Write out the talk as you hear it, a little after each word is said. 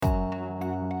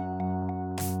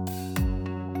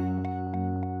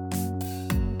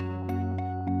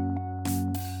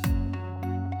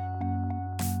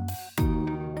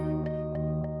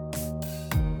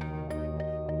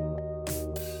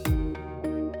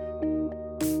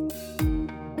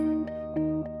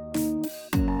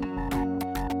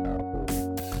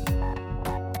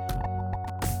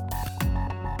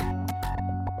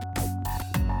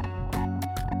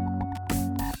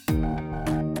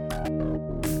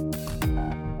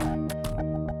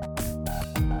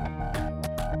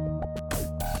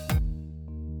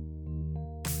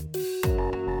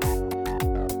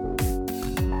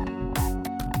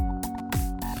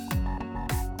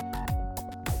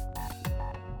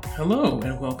Hello,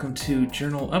 and welcome to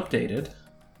Journal Updated,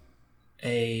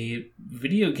 a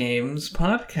video games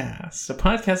podcast. A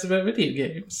podcast about video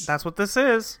games. That's what this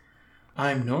is.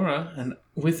 I'm Nora, and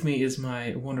with me is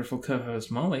my wonderful co-host,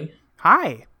 Molly.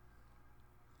 Hi.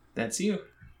 That's you.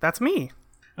 That's me.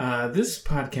 This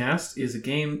podcast is a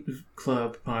game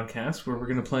club podcast where we're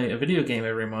going to play a video game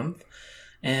every month.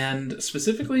 And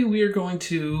specifically, we are going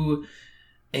to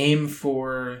aim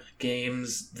for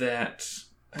games that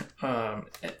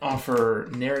offer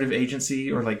narrative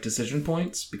agency or like decision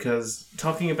points, because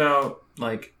talking about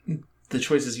like the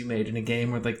choices you made in a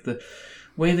game or like the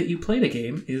way that you played a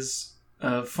game is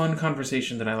a fun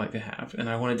conversation that I like to have, and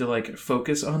I wanted to like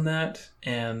focus on that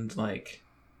and like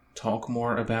talk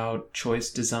more about choice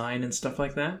design and stuff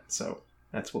like that. So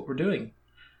that's what we're doing.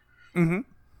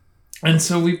 Mm-hmm. And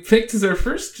so we picked as our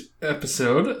first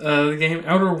episode the game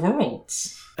Outer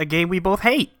Worlds. A game we both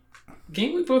hate.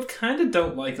 Game we both kind of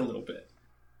don't like a little bit.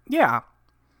 Yeah.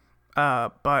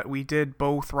 But we did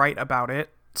both write about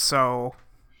it, so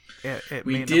it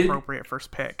made an appropriate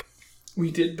first pick. We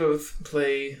did both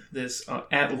play this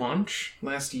at launch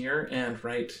last year and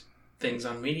write things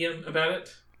on Medium about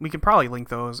it. We could probably link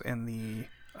those in the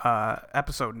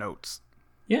episode notes.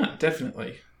 Yeah,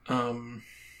 definitely.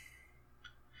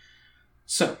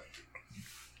 So,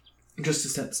 just to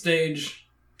set the stage,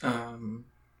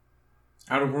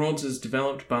 Outer Worlds is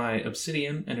developed by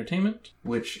Obsidian Entertainment,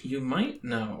 which you might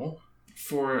know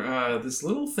for this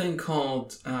little thing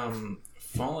called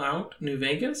Fallout New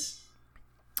Vegas.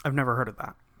 I've never heard of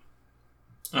that.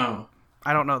 Oh.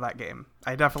 I don't know that game.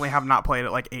 I definitely have not played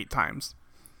it like 8 times.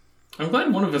 I'm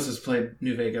glad one of us has played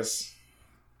New Vegas.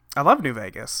 I love New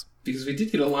Vegas. Because we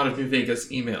did get a lot of New Vegas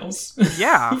emails.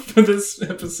 Yeah. For this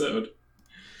episode.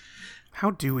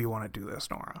 How do we want to do this,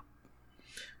 Nora?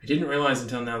 I didn't realize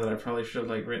until now that I probably should have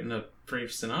like written a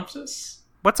brief synopsis.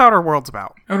 What's Outer Worlds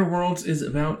about? Outer Worlds is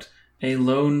about a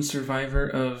lone survivor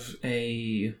of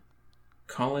a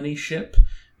colony ship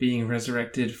being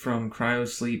resurrected from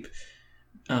cryosleep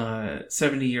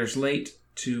 70 years late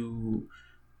to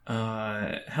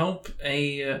help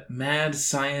a mad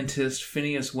scientist,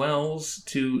 Phineas Wells,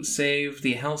 to save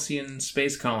the Halcyon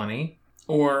space colony.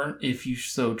 Or, if you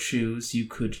so choose, you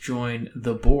could join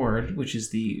the board, which is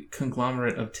the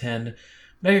conglomerate of 10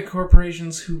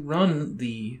 megacorporations who run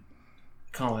the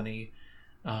colony.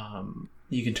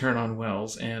 You can turn on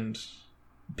Wells and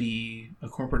be a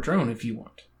corporate drone if you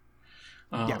want.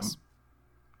 Yes.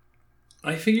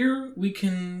 I figure we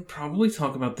can probably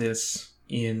talk about this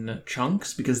in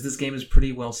chunks, because this game is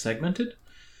pretty well segmented.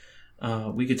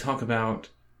 We could talk about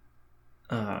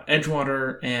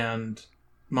Edgewater and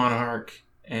Monarch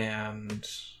and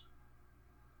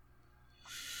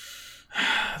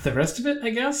the rest of it, I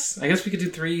guess. I guess we could do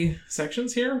 3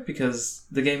 sections here, because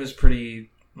the game is pretty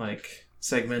like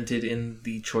segmented in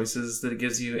the choices that it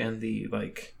gives you and the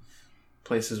like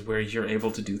places where you're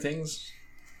able to do things.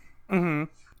 Mm-hmm.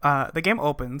 The game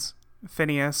opens.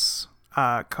 Phineas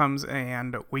comes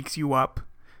and wakes you up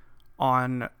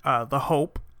on the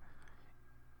Hope,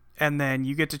 and then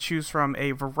you get to choose from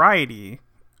a variety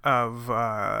of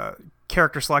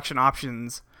character selection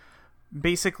options.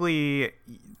 Basically,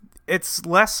 it's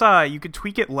less you could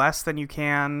tweak it less than you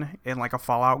can in like a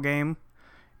Fallout game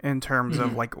in terms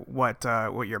of like what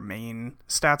your main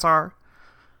stats are.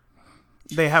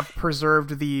 They have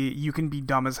preserved the you can be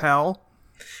dumb as hell.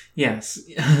 Yes.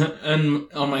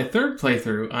 And on my third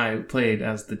playthrough, I played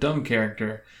as the dumb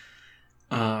character,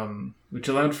 which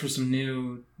allowed for some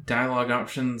new dialogue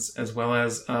options, as well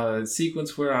as a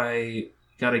sequence where I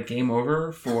got a game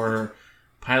over for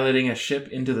piloting a ship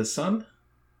into the sun.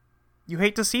 You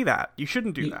hate to see that. You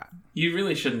shouldn't do that. You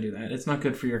really shouldn't do that. It's not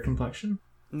good for your complexion.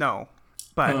 No.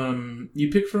 But you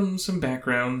pick from some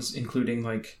backgrounds, including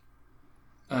like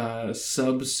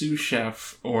sub-sous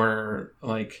chef or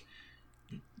like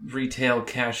retail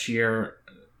cashier,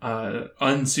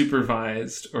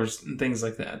 unsupervised, or things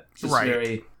like that. Just right.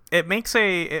 Very... It makes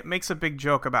a big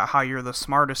joke about how you're the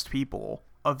smartest people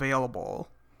available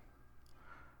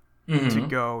to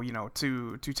go,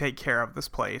 to take care of this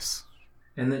place.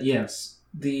 And that, yes,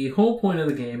 the whole point of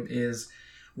the game is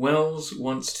Wells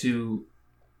wants to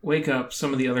wake up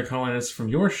some of the other colonists from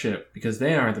your ship, because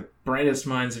they are the brightest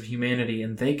minds of humanity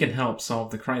and they can help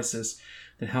solve the crisis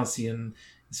that Halcyon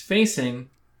is facing.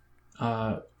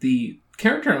 The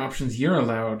character options you're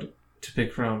allowed to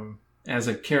pick from as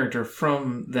a character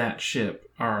from that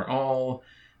ship are all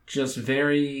just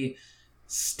very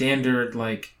standard,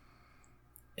 like,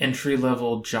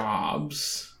 entry-level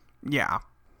jobs. Yeah.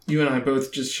 You and I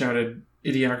both just shouted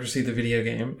Idiocracy the video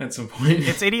game at some point.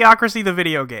 It's Idiocracy the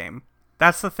video game.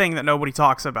 That's the thing that nobody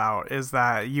talks about, is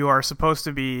that you are supposed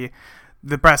to be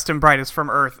the best and brightest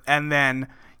from Earth, and then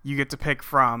you get to pick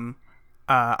from,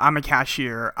 I'm a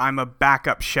cashier, I'm a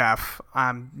backup chef,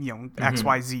 I'm,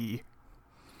 XYZ.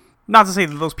 Not to say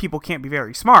that those people can't be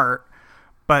very smart,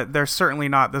 but they're certainly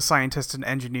not the scientists and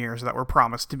engineers that were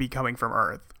promised to be coming from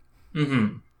Earth.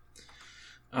 Mm-hmm.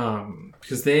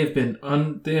 Because they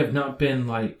have not been,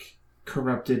 like,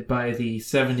 corrupted by the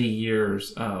 70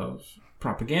 years of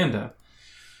propaganda.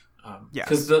 Yes.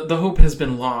 Because the hope has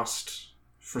been lost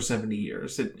for 70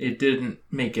 years. It didn't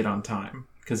make it on time,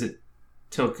 because it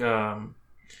took part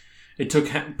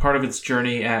of its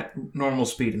journey at normal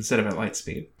speed instead of at light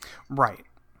speed. Right.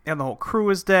 And the whole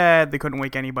crew is dead. They couldn't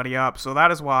wake anybody up. So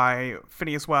that is why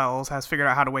Phineas Wells has figured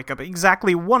out how to wake up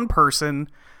exactly one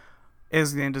person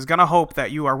and is going to hope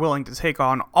that you are willing to take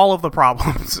on all of the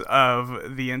problems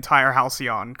of the entire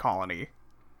Halcyon colony.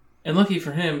 And lucky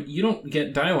for him, you don't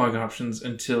get dialogue options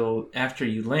until after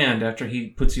you land, after he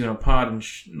puts you in a pod and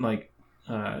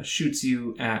shoots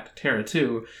you at Terra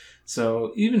 2.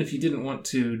 So even if you didn't want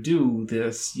to do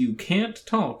this, you can't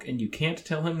talk and you can't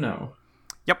tell him no.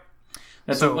 Yep.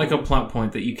 That's like a plot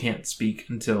point that you can't speak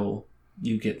until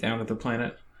you get down to the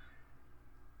planet.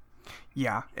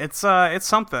 Yeah, it's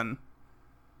something.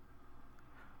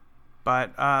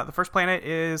 But the first planet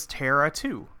is Terra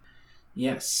 2.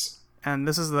 Yes. And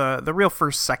this is the real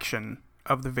first section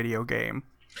of the video game.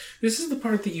 This is the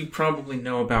part that you probably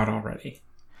know about already.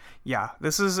 Yeah,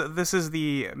 this is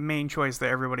the main choice that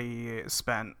everybody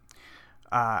spent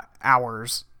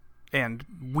hours and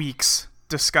weeks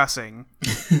discussing.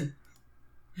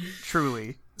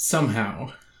 Truly.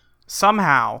 Somehow.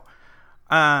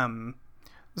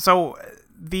 So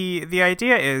the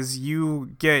idea is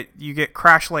you get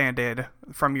crash landed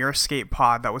from your escape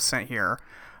pod that was sent here,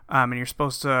 and you're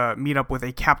supposed to meet up with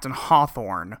a Captain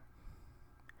Hawthorne.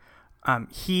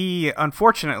 He,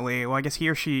 unfortunately, I guess he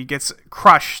or she gets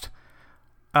crushed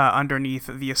underneath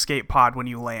the escape pod when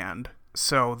you land.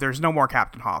 So there's no more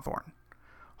Captain Hawthorne.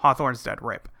 Hawthorne's dead,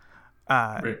 rip.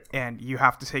 Rip. And you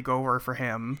have to take over for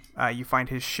him. You find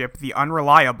his ship, the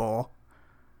Unreliable.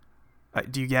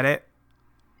 Do you get it?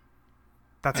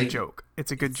 That's a joke.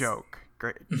 It's a good joke.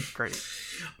 Great.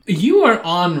 You are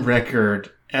on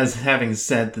record as having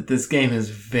said that this game is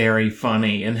very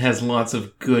funny and has lots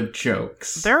of good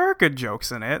jokes. There are good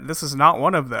jokes in it. This is not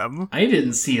one of them. I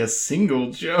didn't see a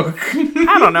single joke.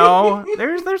 I don't know.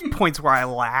 There's points where I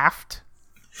laughed.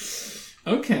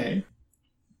 Okay.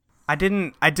 I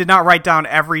did not write down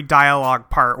every dialogue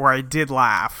part where I did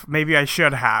laugh. Maybe I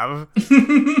should have.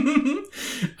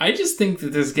 I just think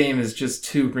that this game is just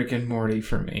too Rick and Morty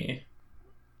for me.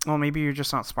 Well, maybe you're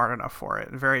just not smart enough for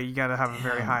it. You gotta have a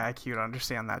very high IQ to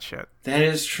understand that shit. That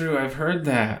is true. I've heard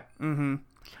that.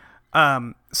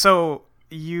 Mm-hmm. So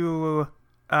you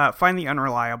find the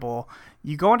Unreliable.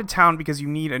 You go into town because you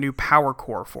need a new power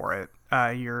core for it.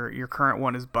 Your current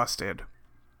one is busted.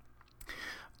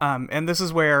 And this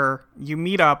is where you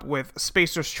meet up with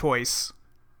Spacer's Choice.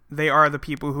 They are the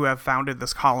people who have founded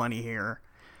this colony here.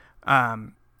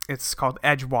 It's called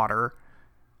Edgewater.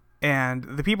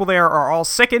 And the people there are all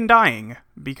sick and dying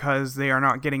because they are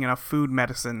not getting enough food,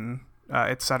 medicine,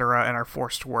 etc., and are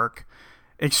forced to work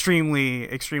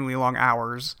extremely, extremely long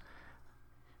hours,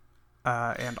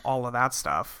 and all of that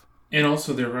stuff. And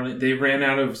also, they ran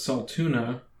out of salt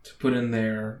tuna to put in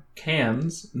their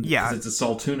cans. Yeah. Because it's a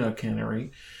salt tuna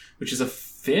cannery, which is a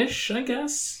fish, I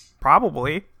guess?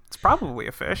 Probably. It's probably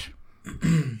a fish.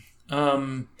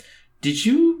 Did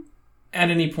you at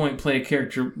any point play a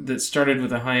character that started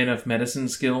with a high enough medicine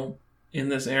skill in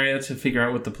this area to figure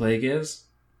out what the plague is?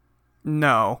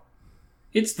 No.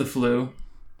 It's the flu.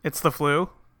 It's the flu?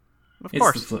 Of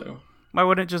course. It's the flu. Why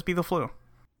wouldn't it just be the flu?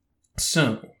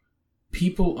 So,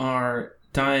 people are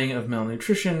dying of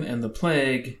malnutrition and the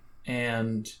plague,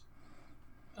 and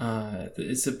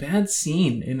it's a bad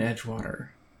scene in Edgewater.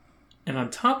 And on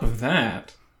top of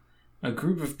that, a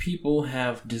group of people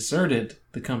have deserted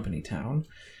the company town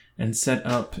and set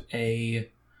up a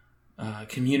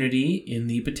community in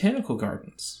the botanical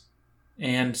gardens.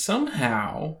 And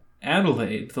somehow,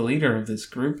 Adelaide, the leader of this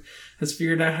group, has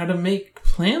figured out how to make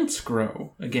plants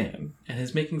grow again and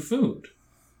is making food.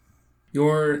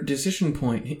 Your decision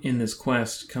point in this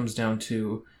quest comes down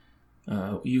to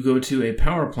you go to a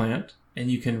power plant and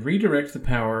you can redirect the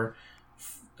power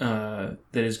that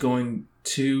is going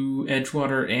to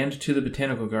Edgewater and to the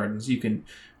botanical gardens. You can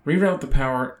reroute the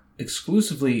power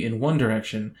exclusively in one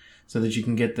direction so that you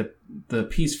can get the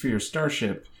piece for your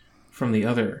starship from the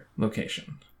other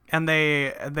location. And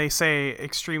they say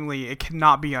extremely, it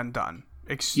cannot be undone.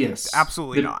 Yes.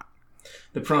 Absolutely not.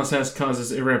 The process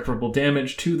causes irreparable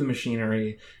damage to the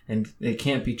machinery, and it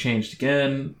can't be changed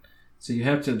again, so you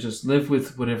have to just live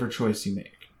with whatever choice you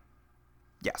make.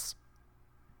 Yes.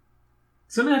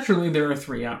 So naturally, there are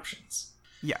 3 options.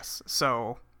 Yes.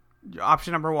 So,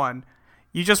 option number 1,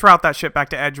 you just route that ship back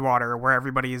to Edgewater, where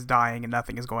everybody is dying and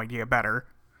nothing is going to get better.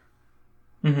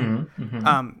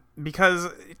 Because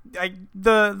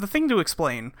the thing to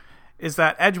explain is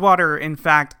that Edgewater, in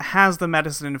fact, has the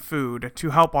medicine and food to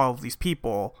help all of these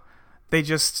people. They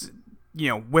just,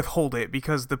 withhold it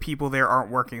because the people there aren't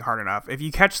working hard enough. If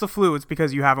you catch the flu, it's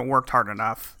because you haven't worked hard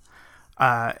enough,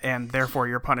 and therefore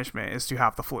your punishment is to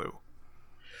have the flu.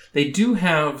 They do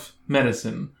have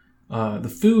medicine. The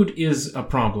food is a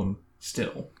problem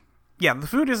still. Yeah, the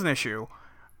food is an issue.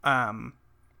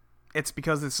 It's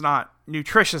because it's not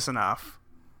nutritious enough.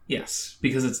 Yes,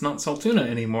 because it's not Saltuna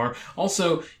anymore.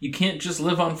 Also, you can't just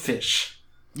live on fish.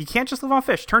 You can't just live on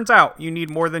fish. Turns out you need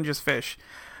more than just fish.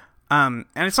 And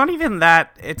it's not even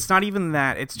that it's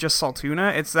just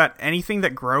Saltuna. It's that anything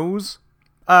that grows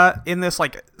in this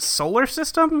solar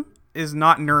system is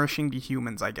not nourishing to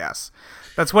humans, I guess.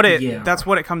 That's what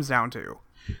it comes down to.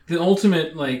 The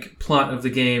ultimate plot of the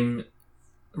game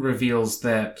reveals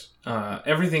that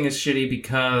everything is shitty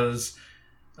because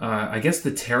I guess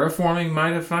the terraforming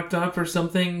might have fucked up or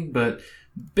something, but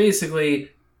basically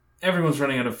everyone's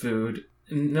running out of food.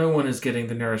 No one is getting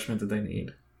the nourishment that they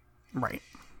need. Right.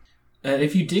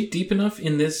 If you dig deep enough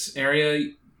in this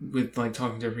area with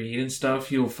talking to Reed and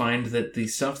stuff, you'll find that the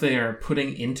stuff they are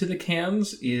putting into the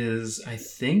cans is, I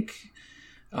think,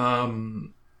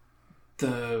 the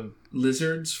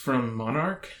lizards from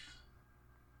Monarch.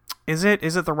 Is it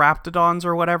the Raptidons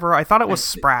or whatever? I thought it was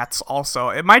Sprats also.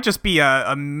 It might just be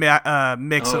a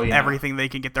mix of everything they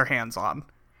can get their hands on.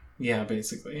 Yeah,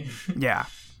 basically. Yeah.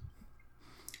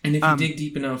 And if you dig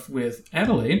deep enough with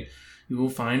Adelaide, you will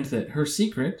find that her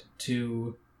secret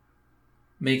to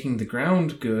making the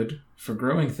ground good for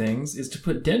growing things is to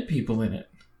put dead people in it.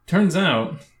 Turns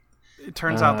out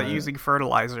that using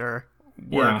fertilizer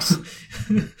works.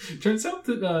 Yeah. Turns out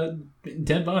that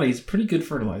dead bodies pretty good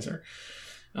fertilizer.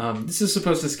 This is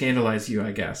supposed to scandalize you,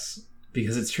 I guess,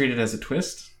 because it's treated as a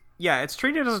twist. Yeah, it's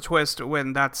treated as a twist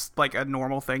when that's a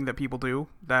normal thing that people do.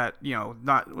 That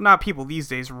not people these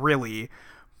days really,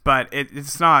 but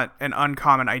it's not an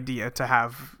uncommon idea to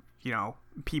have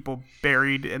people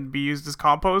buried and be used as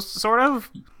compost, sort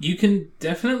of. You can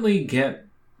definitely get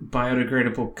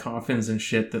biodegradable coffins and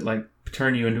shit that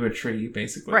turn you into a tree,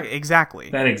 basically. Right, exactly.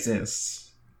 That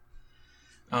exists.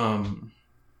 But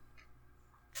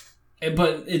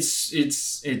it's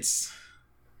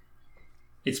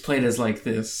played as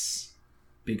this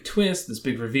big twist, this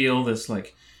big reveal, this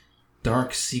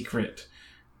dark secret.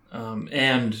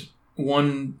 And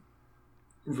one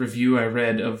review I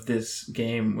read of this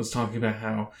game was talking about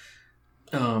how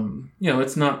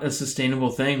it's not a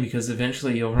sustainable thing because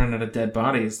eventually you'll run out of dead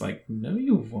bodies. No,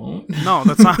 you won't. No,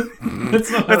 that's not. that's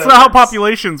not how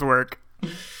populations work.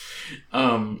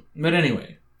 But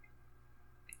anyway.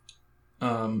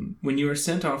 When you are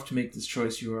sent off to make this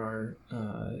choice, you are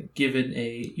given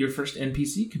your first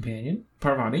NPC companion,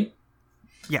 Parvati.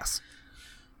 Yes.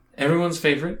 Everyone's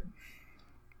favorite.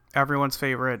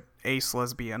 Ace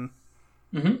lesbian.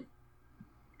 Mm-hmm.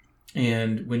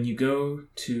 And when you go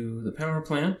to the power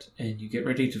plant and you get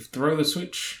ready to throw the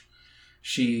switch,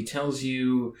 she tells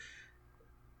you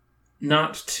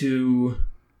not to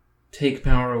take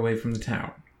power away from the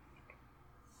town.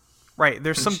 Right,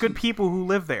 there's some good people who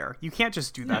live there. You can't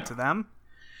just do that to them.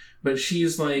 But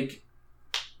she's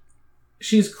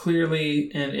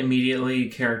clearly and immediately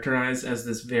characterized as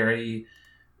this very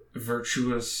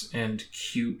virtuous and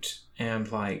cute and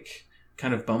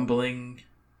kind of bumbling,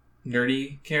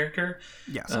 nerdy character.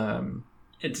 Yes.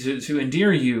 To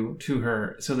endear you to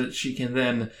her so that she can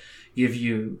then give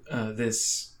you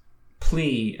this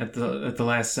plea at the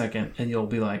last second, and you'll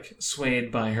be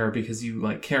swayed by her because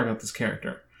you care about this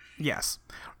character. Yes.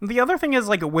 The other thing is,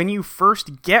 when you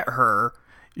first get her,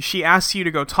 she asks you to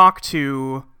go talk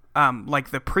to,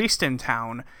 the priest in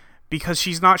town, because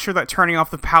she's not sure that turning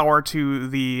off the power to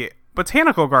the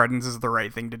botanical gardens is the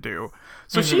right thing to do.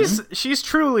 So she's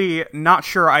truly not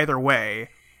sure either way.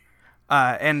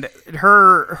 And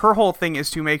her whole thing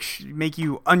is to make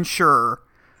you unsure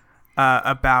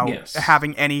about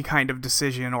having any kind of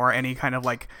decision or any kind of,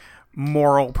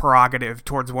 moral prerogative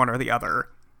towards one or the other.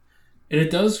 And it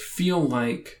does feel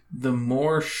like the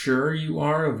more sure you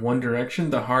are of one direction,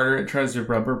 the harder it tries to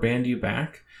rubber band you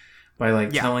back by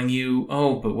telling you,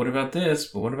 oh, but what about this?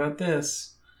 But what about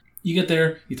this? You get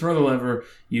there, you throw the lever,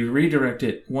 you redirect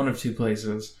it one of two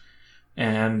places.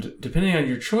 And depending on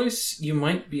your choice, you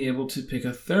might be able to pick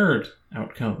a third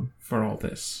outcome for all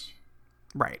this.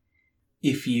 Right.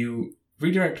 If you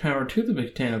redirect power to the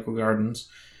Botanical Gardens,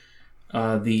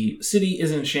 the city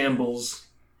is in shambles,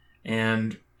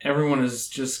 and everyone is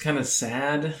just kind of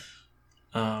sad.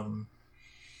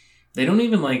 They don't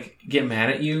even, like, get mad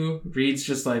at you. Reed's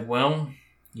just like, well,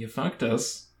 you fucked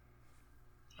us.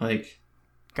 Like...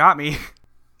 Got me.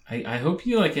 I hope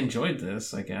you, like, enjoyed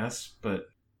this, I guess, but,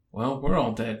 well, we're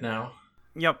all dead now.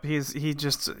 Yep, he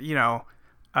just,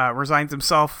 resigns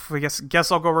himself. I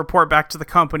guess I'll go report back to the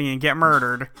company and get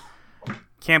murdered.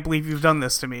 Can't believe you've done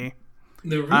this to me.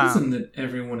 The reason that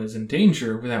everyone is in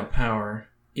danger without power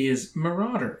is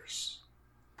marauders.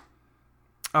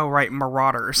 Oh, right,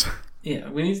 marauders. Yeah,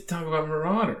 we need to talk about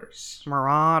marauders.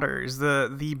 Marauders,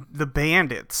 the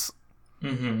bandits.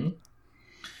 Mm-hmm.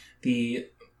 The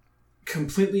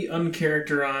completely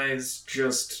uncharacterized,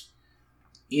 just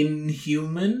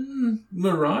inhuman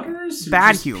marauders?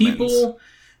 Bad just humans. People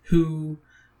who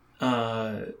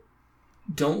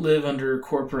don't live under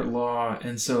corporate law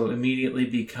and so immediately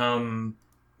become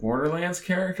Borderlands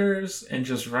characters and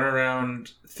just run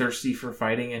around thirsty for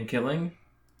fighting and killing.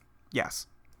 Yes.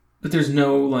 But there's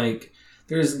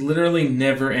there's literally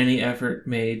never any effort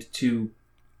made to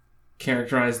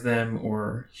characterize them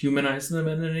or humanize them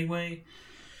in any way.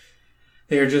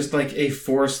 They are just like a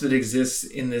force that exists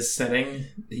in this setting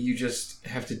that you just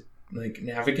have to like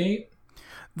navigate.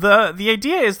 The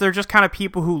idea is they're just kind of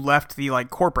people who left the like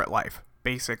corporate life,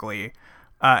 basically.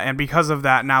 And because of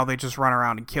that, now they just run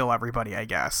around and kill everybody, I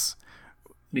guess.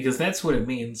 Because that's what it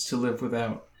means to live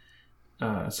without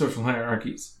social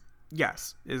hierarchies.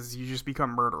 Yes, is you just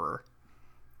become murderer.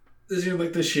 This is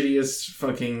like the shittiest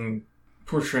fucking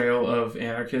portrayal of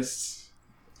anarchists.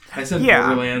 I said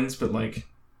Borderlands, but like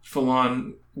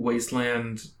full-on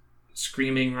wasteland,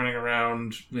 screaming, running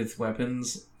around with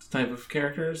weapons type of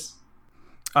characters.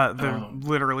 They're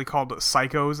literally called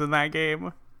psychos in that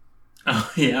game.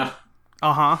 Oh, yeah.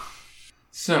 Uh-huh.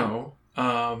 So,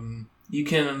 you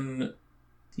can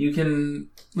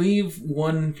leave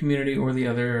one community or the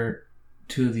other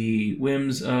to the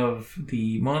whims of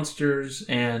the monsters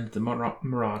and the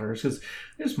marauders, because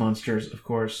there's monsters, of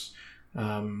course.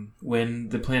 When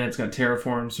the planets got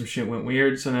terraformed, some shit went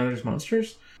weird, so now there's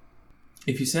monsters.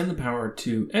 If you send the power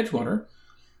to Edgewater,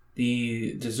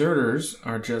 the deserters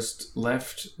are just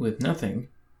left with nothing,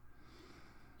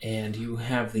 and you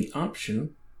have the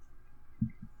option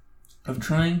of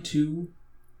trying to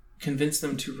convince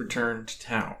them to return to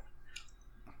town.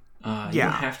 You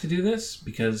don't have to do this,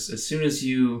 because as soon as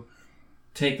you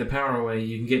take the power away,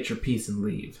 you can get your piece and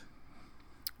leave.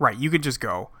 Right, you could just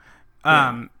go.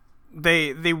 Yeah.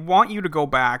 They want you to go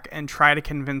back and try to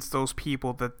convince those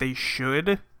people that they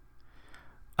should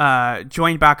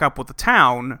join back up with the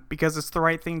town, because it's the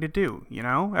right thing to do, you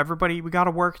know? Everybody, we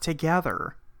gotta work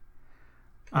together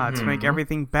to make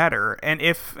everything better. And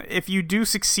if you do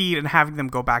succeed in having them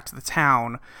go back to the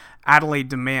town, Adelaide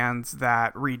demands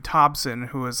that Reed Thompson,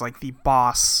 who is like the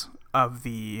boss of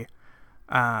the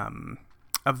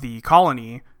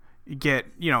colony,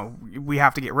 we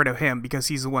have to get rid of him because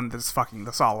he's the one that's fucking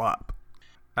this all up.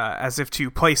 As if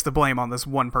to place the blame on this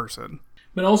one person.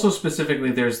 But also specifically,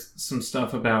 there's some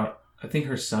stuff about, I think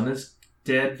her son is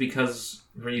dead because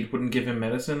Reed wouldn't give him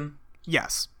medicine.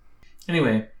 Yes.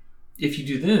 Anyway, if you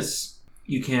do this,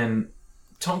 you can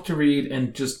talk to Reed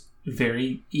and just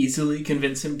very easily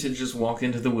convince him to just walk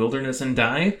into the wilderness and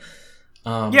die.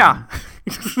 Yeah.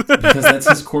 Because that's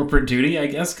his corporate duty, I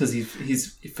guess, because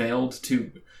he's failed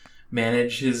to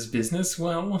manage his business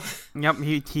well. Yep,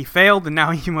 he failed, and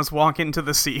now he must walk into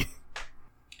the sea.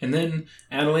 And then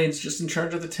Adelaide's just in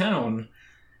charge of the town,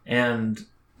 and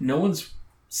no one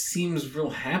seems real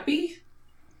happy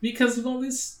because of all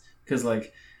this. Because,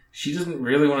 like, she doesn't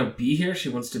really want to be here. She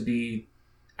wants to be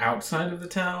outside of the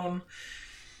town.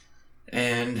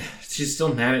 And she's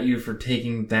still mad at you for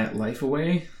taking that life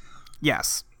away.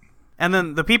 Yes. And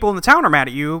then the people in the town are mad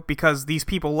at you because these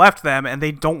people left them and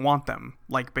they don't want them.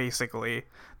 Like, basically.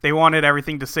 They wanted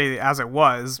everything to stay as it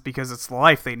was because it's the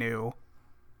life they knew.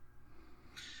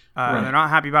 Right. They're not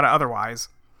happy about it otherwise.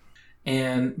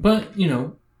 But,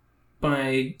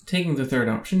 by taking the third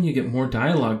option, you get more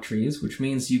dialogue trees, which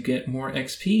means you get more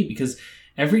XP, because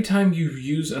every time you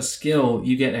use a skill,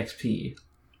 you get XP.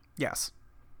 Yes.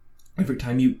 Every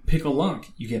time you pick a lock,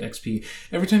 you get XP.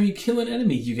 Every time you kill an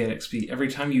enemy, you get XP. Every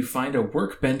time you find a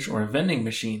workbench or a vending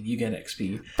machine, you get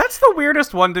XP. That's the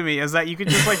weirdest one to me, is that you could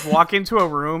just, like, walk into a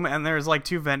room and there's, like,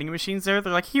 2 vending machines there.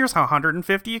 They're like, here's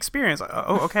 150 experience.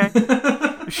 Oh, okay.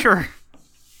 Sure.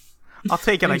 I'll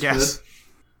take it, I guess.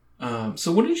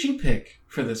 So what did you pick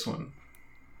for this one?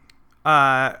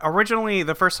 Originally,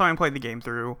 the first time I played the game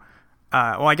through,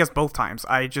 well, I guess both times,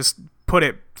 I just put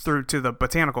it through to the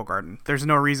Botanical Garden. There's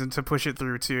no reason to push it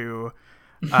through to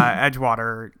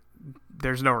Edgewater.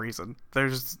 There's no reason.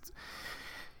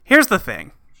 Here's the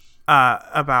thing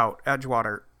about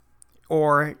Edgewater,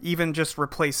 or even just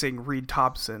replacing Reed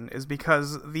Thompson, is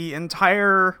because the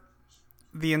entire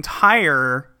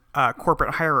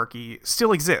corporate hierarchy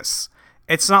still exists.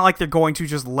 It's not like they're going to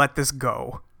just let this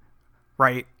go,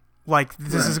 right? Like,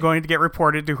 this is going to get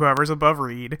reported to whoever's above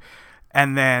Reed,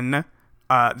 and then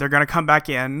they're going to come back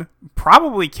in,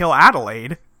 probably kill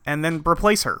Adelaide, and then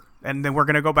replace her, and then we're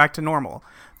going to go back to normal.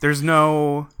 There's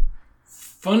no...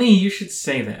 Funny you should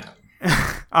say that.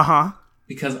 Uh-huh.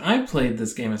 Because I played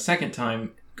this game a second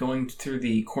time going through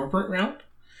the corporate route,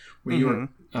 where you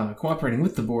were cooperating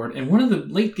with the board, and one of the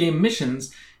late game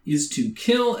missions is to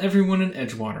kill everyone in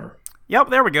Edgewater. Yep,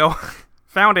 there we go.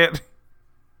 Found it.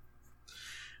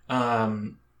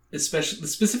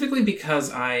 Specifically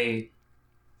because I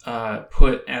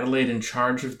put Adelaide in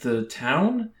charge of the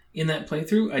town in that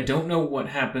playthrough. I don't know what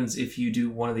happens if you do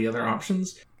one of the other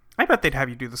options. I bet they'd have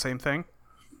you do the same thing.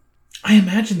 I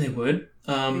imagine they would.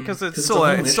 Because it's still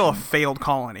a failed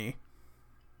colony.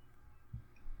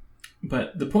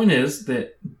 But the point is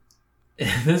that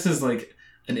this is like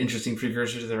an interesting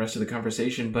precursor to the rest of the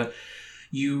conversation, but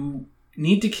you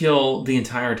need to kill the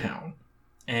entire town.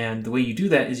 And the way you do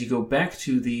that is you go back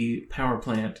to the power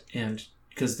plant, and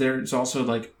because there's also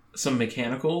like some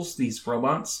mechanicals, these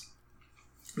robots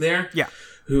there. Yeah.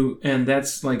 And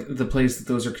that's like the place that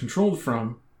those are controlled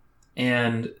from.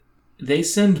 And they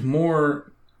send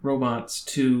more robots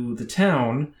to the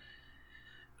town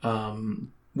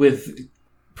with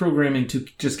programming to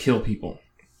just kill people.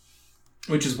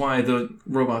 Which is why the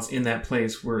robots in that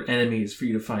place were enemies for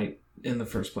you to fight in the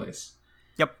first place.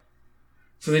 Yep.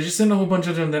 So they just send a whole bunch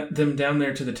of them down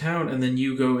there to the town, and then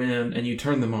you go in and you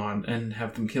turn them on and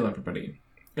have them kill everybody.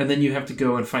 And then you have to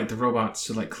go and fight the robots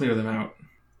to like clear them out.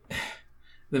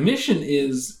 The mission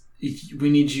is, we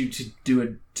need you to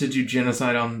do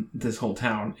genocide on this whole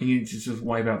town, and you need to just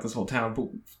wipe out this whole town. But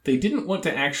they didn't want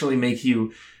to actually make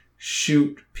you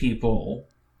shoot people.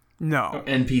 No.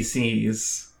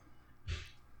 NPCs.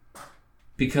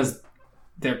 Because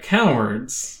they're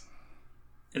cowards.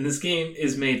 And this game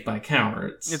is made by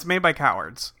cowards. It's made by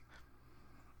cowards.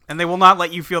 And they will not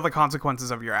let you feel the consequences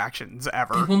of your actions,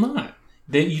 ever. They will not.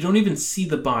 You don't even see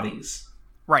the bodies.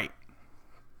 Right.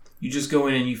 You just go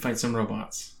in and you fight some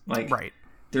robots. Like, right.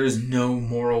 There is no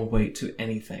moral weight to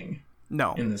anything.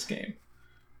 No. In this game.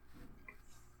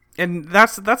 And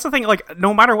that's the thing, like,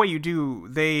 no matter what you do,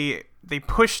 they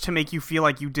push to make you feel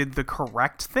like you did the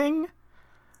correct thing.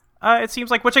 It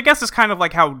seems like, which I guess is kind of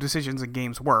like how decisions in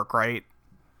games work, right?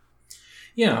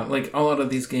 Yeah, like a lot of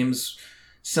these games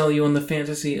sell you on the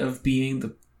fantasy of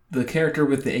being the character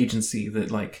with the agency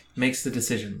that like makes the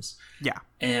decisions. Yeah.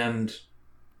 And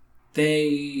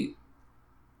there's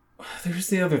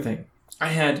the other thing. I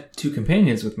had two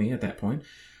companions with me at that point.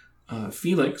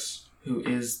 Felix, who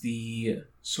is the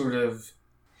sort of,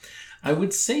 I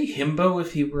would say himbo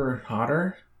if he were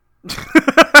hotter.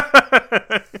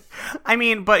 I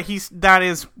mean, but that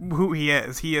is who he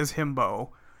is. He is himbo,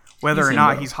 whether or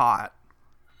not he's hot.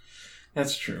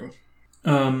 That's true.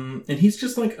 And he's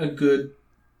just like a good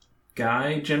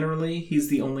guy generally. He's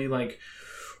the only like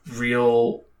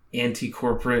real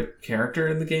anti-corporate character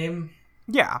in the game.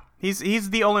 Yeah, he's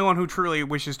the only one who truly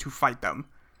wishes to fight them.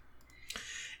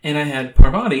 And I had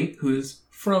Parvati, who is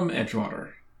from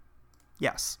Edgewater.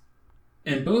 Yes.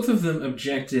 And both of them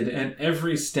objected at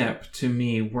every step to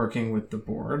me working with the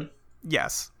board.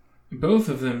 Yes. Both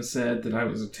of them said that I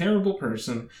was a terrible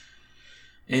person.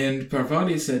 And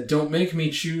Parvati said, don't make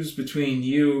me choose between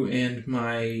you and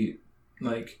my,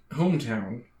 like,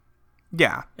 hometown.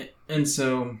 Yeah. And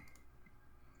so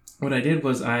what I did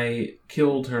was I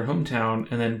killed her hometown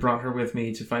and then brought her with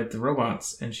me to fight the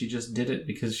robots, and she just did it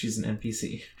because she's an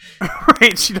NPC.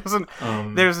 Right, she doesn't...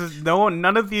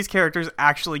 none of these characters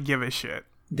actually give a shit.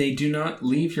 They do not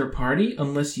leave your party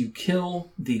unless you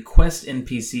kill the quest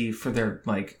NPC for their,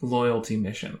 like, loyalty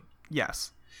mission.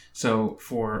 Yes. So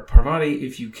for Parvati,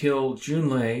 if you kill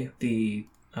Junlei, the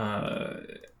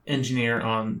engineer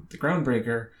on the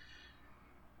Groundbreaker,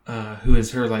 who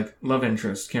is her like love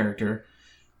interest character,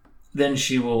 then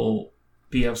she will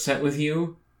be upset with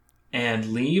you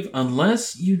and leave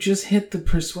unless you just hit the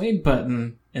persuade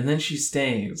button, and then she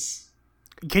stays.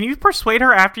 Can you persuade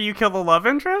her after you kill the love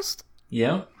interest?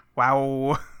 Yeah.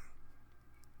 Wow.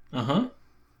 Uh-huh.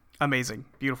 Amazing.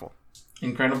 Beautiful.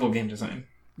 Incredible game design.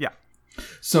 Yeah.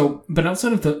 So, but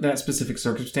outside of that specific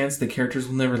circumstance, the characters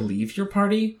will never leave your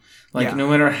party. Like, Yeah. no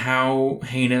matter how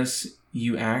heinous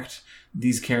you act,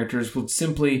 these characters will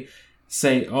simply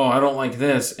say, "Oh, I don't like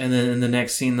this," and then in the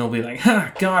next scene they'll be like,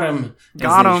 "Ha, got him!"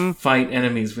 Got as they him. fight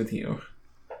enemies with you.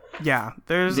 Yeah,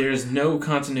 there's no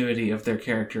continuity of their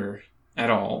character at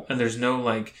all, and there's no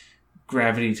like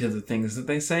gravity to the things that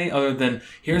they say, other than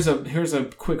here's a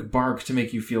quick bark to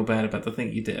make you feel bad about the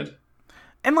thing you did.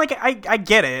 and like I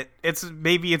get it.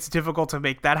 Maybe it's difficult to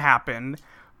make that happen,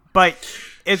 but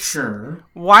it's Sure.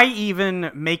 why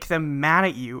even make them mad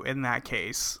at you in that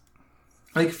case?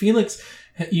 Like Felix,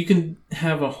 you can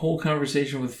have a whole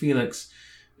conversation with Felix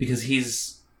because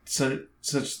he's such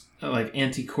like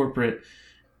anti-corporate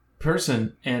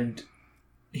person, and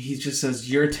he just says,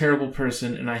 "You're a terrible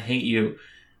person and I hate you,"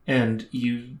 and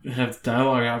you have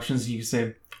dialogue options and you can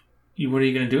say, "What are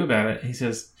you going to do about it?" And he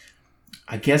says,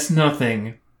 "I guess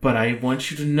nothing, but I want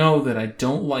you to know that I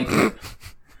don't like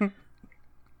it."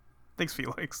 Thanks,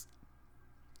 Felix.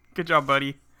 Good job,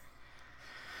 buddy.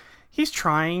 He's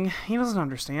trying. He doesn't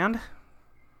understand.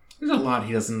 There's a lot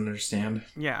he doesn't understand.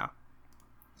 Yeah.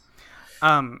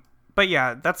 But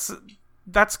yeah,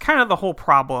 that's kind of the whole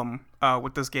problem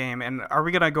with this game. And are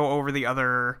we gonna go over the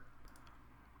other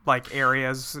like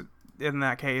areas in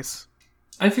that case?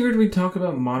 I figured we'd talk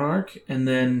about Monarch and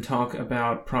then talk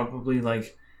about probably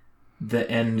like the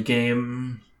end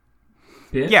game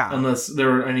bit. Yeah. Unless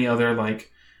there were any other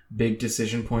like big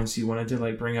decision points you wanted to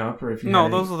like bring up, or if you No,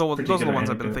 had those are the particular ones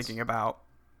I've been anecdotes. thinking about.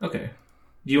 Okay.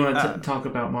 Do you want to talk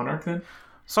about Monarch then?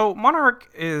 So Monarch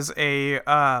is it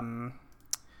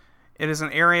is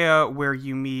an area where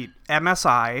you meet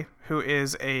MSI, who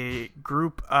is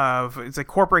it's a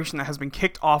corporation that has been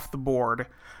kicked off the board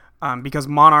because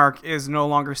Monarch is no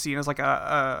longer seen as like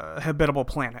a habitable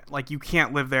planet. Like you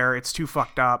can't live there; it's too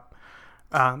fucked up,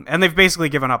 and they've basically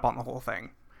given up on the whole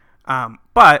thing.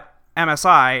 But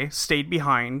MSI stayed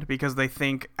behind because they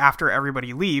think after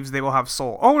everybody leaves, they will have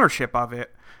sole ownership of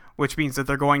it, which means that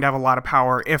they're going to have a lot of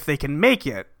power if they can make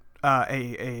it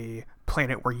a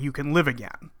planet where you can live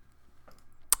again.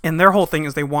 And their whole thing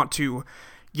is they want to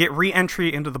get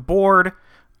re-entry into the board,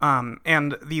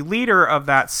 and the leader of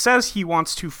that says he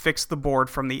wants to fix the board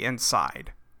from the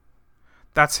inside.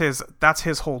 That's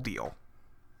his whole deal.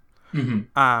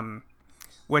 Mm-hmm.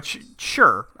 Which,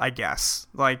 sure, I guess.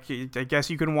 Like, I guess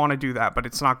you can want to do that, but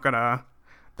it's not gonna...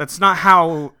 That's not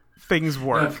how things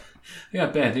work. I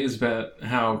got bad news about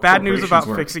how Bad news about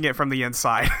work. fixing it from the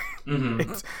inside. Mm-hmm.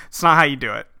 It's not how you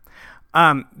do it.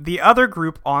 The other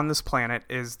group on this planet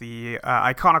is the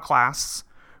Iconoclasts,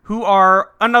 who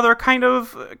are another kind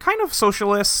of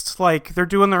socialist. Like, they're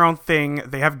doing their own thing.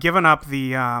 They have given up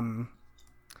the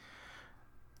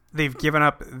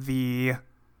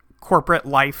corporate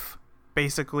life.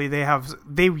 Basically, they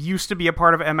used to be a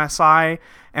part of MSI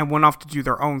and went off to do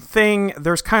their own thing.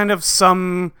 There's kind of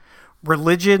some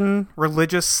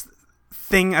religious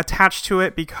thing attached to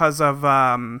it because of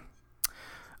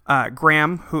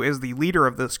Graham, who is the leader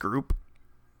of this group.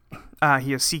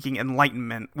 He is seeking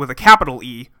enlightenment with a capital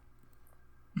E.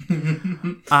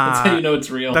 That's how you know it's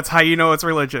real. That's how you know it's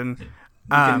religion.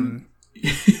 You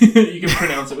can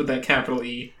pronounce it with that capital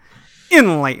E.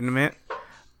 Enlightenment.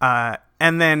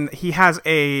 And then he has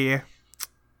a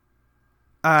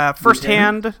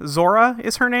first-hand Zora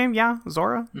is her name. Yeah,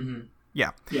 Zora. Mm-hmm.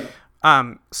 Yeah.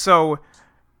 Yeah. So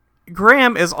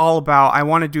Graham is all about, I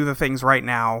want to do the things right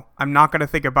now. I'm not going to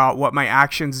think about what my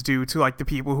actions do to like the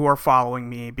people who are following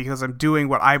me because I'm doing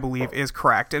what I believe is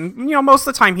correct. And most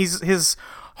of the time his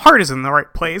heart is in the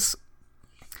right place.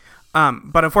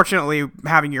 But unfortunately,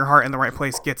 having your heart in the right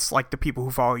place gets like the people who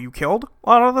follow you killed a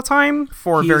lot of the time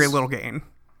for very little gain.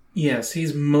 Yes,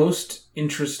 he's most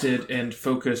interested and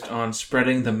focused on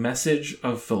spreading the message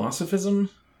of philosophism,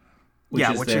 which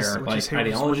is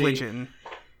ideology. Religion.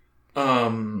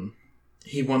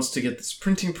 He wants to get this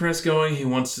printing press going. He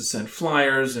wants to send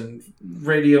flyers and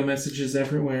radio messages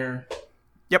everywhere.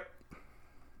 Yep.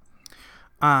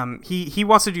 He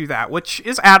wants to do that, which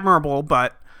is admirable,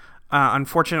 but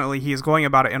unfortunately, he is going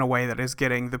about it in a way that is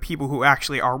getting the people who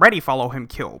actually already follow him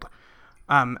killed.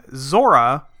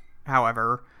 Zora,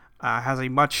 however, has a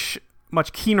much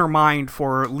keener mind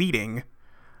for leading,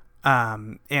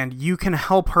 and you can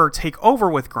help her take over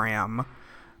with Graham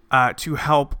to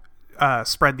help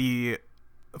spread the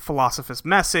philosophist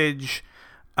message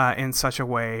in such a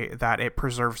way that it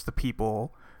preserves the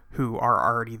people who are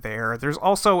already there. There's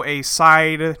also a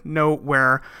side note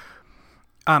where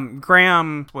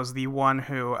Graham was the one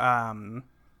who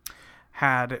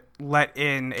had let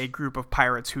in a group of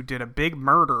pirates who did a big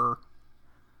murder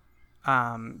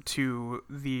to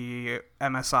the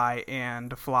MSI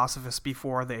and Philosophus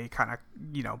before they kind of,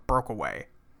 broke away.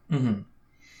 Mm-hmm.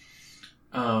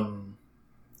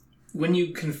 When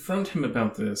you confront him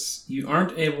about this, you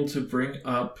aren't able to bring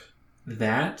up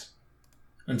that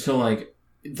until, like,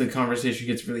 the conversation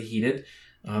gets really heated.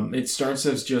 It starts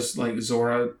as just, like,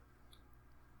 Zora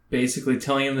basically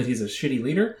telling him that he's a shitty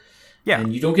leader. Yeah.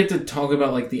 And you don't get to talk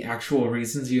about, like, the actual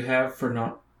reasons you have for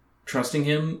not trusting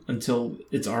him until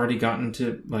it's already gotten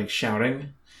to, like,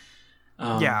 shouting.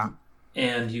 Yeah.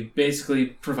 And you basically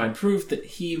provide proof that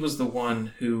he was the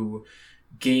one who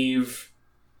gave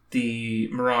the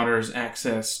Marauders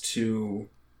access to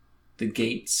the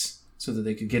gates so that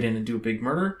they could get in and do a big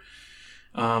murder.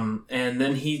 And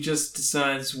then he just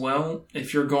decides, well,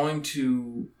 if you're going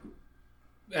to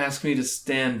ask me to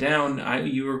stand down,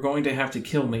 you are going to have to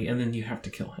kill me, and then you have to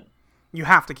kill him. You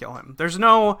have to kill him. There's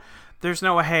no,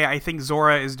 hey, I think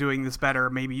Zora is doing this better,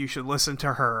 maybe you should listen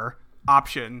to her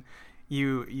option.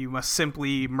 You must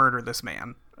simply murder this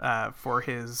man for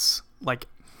his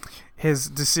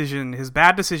decision, his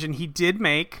bad decision he did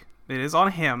make. It is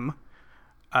on him,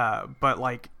 but,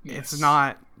 like, yes. It's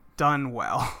not done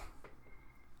well.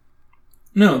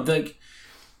 No, like,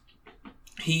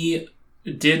 he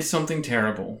did something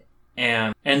terrible,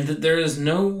 and that there is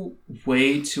no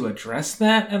way to address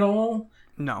that at all.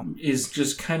 No. Is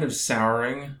just kind of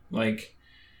souring. Like,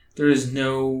 there is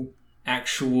no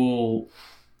actual...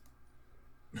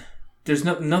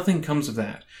 Nothing comes of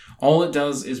that. All it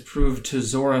does is prove to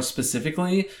Zora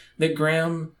specifically that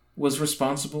Graham was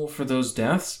responsible for those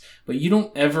deaths, but you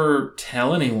don't ever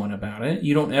tell anyone about it.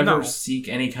 You don't ever seek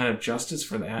any kind of justice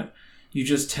for that. You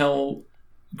just tell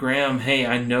Graham, hey,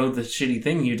 I know the shitty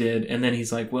thing you did, and then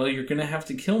he's like, well, you're going to have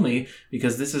to kill me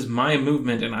because this is my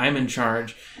movement and I'm in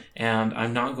charge, and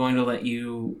I'm not going to let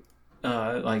you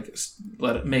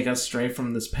make us stray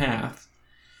from this path.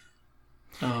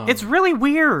 It's really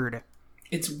weird.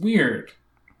 It's weird.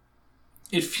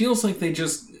 It feels like they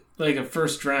just, like a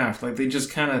first draft, like they just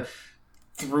kind of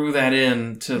threw that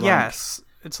in to, like... Yes.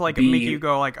 It's like make you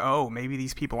go, like, oh, maybe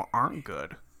these people aren't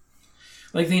good.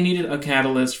 Like, they needed a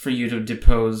catalyst for you to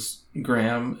depose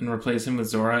Graham and replace him with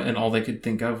Zora, and all they could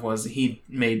think of was he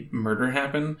made murder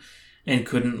happen and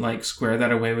couldn't, like, square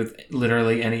that away with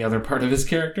literally any other part of his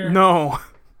character. No.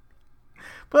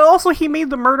 But also, he made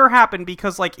the murder happen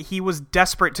because, like, he was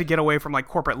desperate to get away from, like,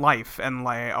 corporate life and,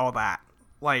 like, all that.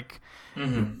 Like,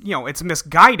 it's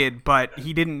misguided, but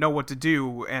he didn't know what to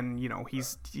do, and,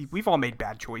 we've all made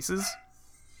bad choices.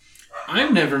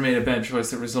 I've never made a bad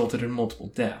choice that resulted in multiple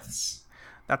deaths.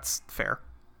 That's fair.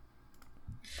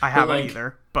 I haven't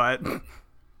either, but...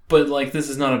 But, like, this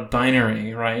is not a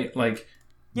binary, right? Like,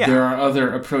 there are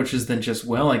other approaches than just,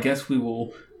 well, I guess we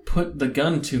will put the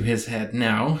gun to his head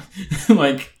now.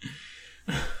 Like,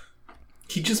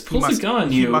 he just pulls a gun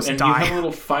on you, and die. You have a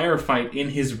little firefight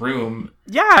in his room.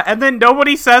 Yeah, and then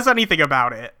nobody says anything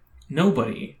about it.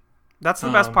 Nobody. That's the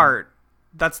best part.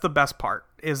 That's the best part.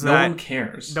 Is no that one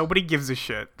cares. Nobody gives a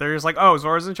shit. They're just like, oh,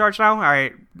 Zora's in charge now?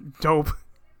 Alright, dope.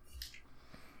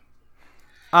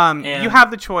 You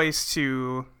have the choice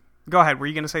to... Go ahead, were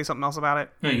you going to say something else about it?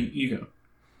 No, you go.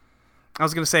 I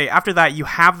was going to say, after that, you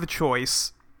have the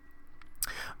choice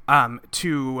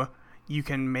you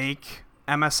can make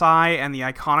MSI and the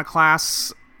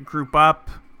Iconoclasts group up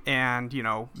and,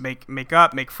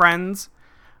 make friends.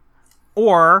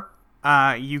 Or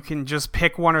you can just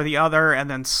pick one or the other and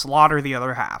then slaughter the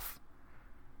other half.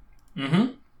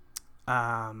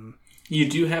 Mm-hmm. You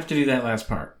do have to do that last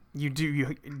part. Do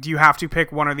you have to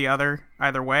pick one or the other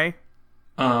either way?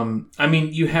 I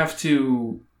mean, you have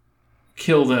to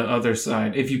kill the other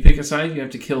side. If you pick a side, you have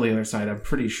to kill the other side, I'm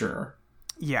pretty sure.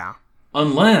 Yeah.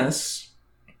 Unless,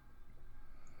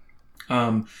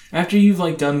 after you've,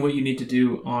 like, done what you need to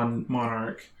do on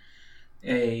Monarch,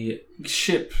 a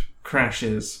ship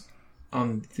crashes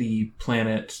on the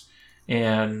planet,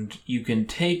 and you can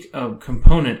take a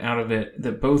component out of it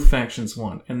that both factions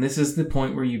want. And this is the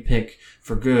point where you pick,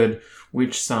 for good,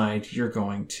 which side you're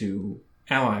going to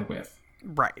ally with.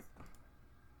 Right.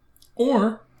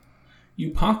 Or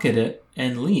you pocket it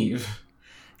and leave.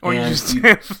 Or you just...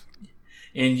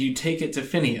 and you take it to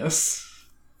Phineas.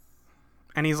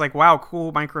 And he's like, wow,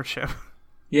 cool microchip.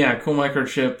 Yeah, cool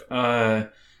microchip.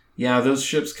 Yeah, those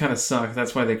ships kind of suck.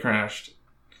 That's why they crashed.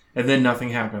 And then nothing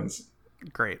happens.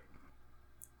 Great.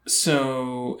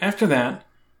 So, after that,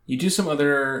 you do some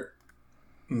other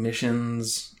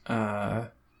missions. You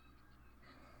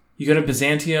go to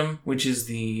Byzantium, which is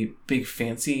the big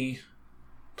fancy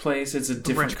place. It's a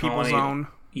different rich colony. People zone.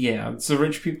 Yeah, it's the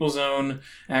rich people zone,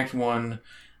 Act 1.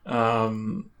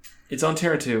 It's on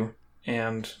Terra 2.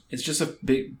 and it's just a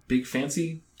big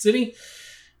fancy city.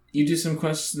 You do some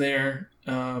quests there.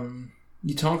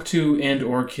 You talk to and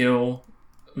or kill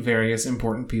various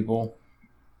important people.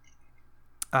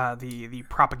 The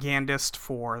propagandist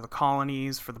for the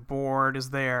colonies, for the board, is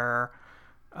there.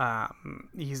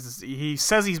 He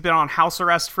says he's been on house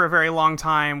arrest for a very long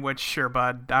time, which, sure,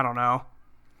 bud, I don't know.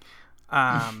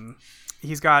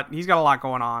 He's got a lot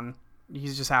going on.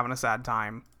 He's just having a sad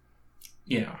time.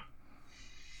 Yeah.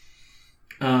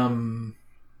 And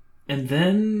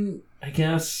then I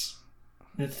guess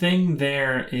the thing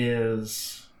there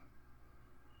is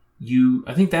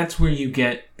I think that's where you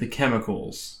get the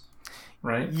chemicals,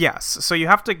 right? Yes. So you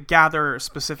have to gather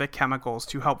specific chemicals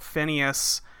to help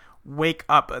Phineas wake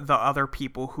up the other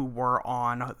people who were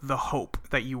on the Hope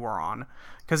that you were on.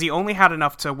 Because he only had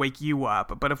enough to wake you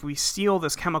up. But if we steal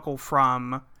this chemical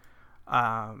from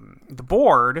the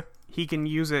board, he can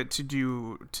use it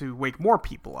to wake more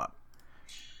people up.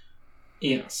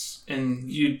 Yes.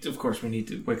 And of course, we need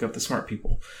to wake up the smart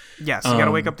people. Yes, you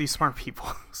gotta wake up these smart people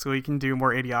so we can do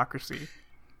more idiocracy.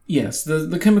 Yes,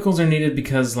 the chemicals are needed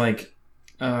because, like,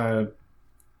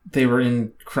 they were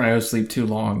in cryosleep too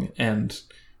long, and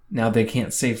now they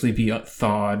can't safely be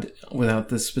thawed without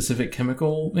this specific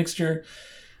chemical mixture.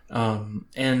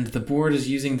 And the board is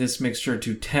using this mixture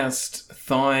to test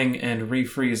thawing and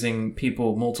refreezing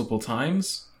people multiple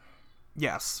times.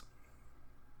 Yes.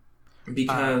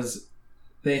 Because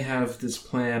they have this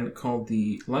plan called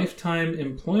the Lifetime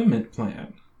Employment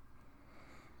Plan.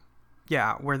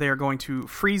 Yeah, where they are going to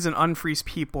freeze and unfreeze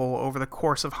people over the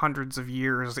course of hundreds of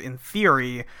years, in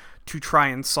theory, to try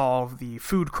and solve the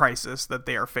food crisis that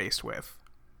they are faced with.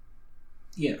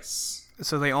 Yes.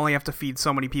 So they only have to feed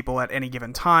so many people at any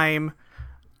given time,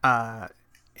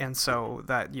 and so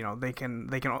that, you know, they can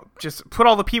just put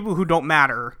all the people who don't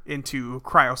matter into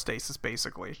cryostasis,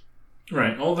 basically.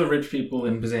 Right. All the rich people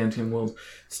in Byzantium will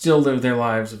still live their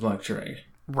lives of luxury.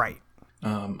 Right.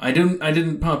 I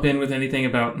didn't pop in with anything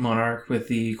about Monarch with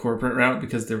the corporate route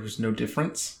because there was no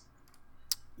difference.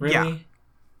 Really?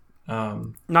 Yeah.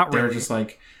 Not really. They were just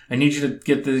like, I need you to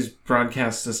get these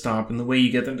broadcasts to stop, and the way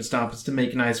you get them to stop is to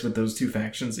make nice with those two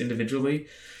factions individually,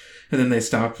 and then they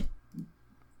stop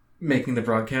making the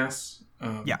broadcasts.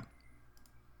 Yeah.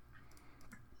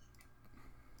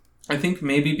 I think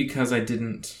maybe because I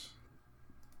didn't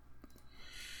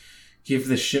give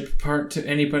the ship part to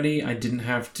anybody, I didn't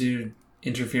have to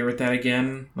interfere with that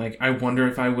again. Like, I wonder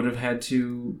if I would have had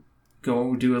to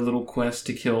go do a little quest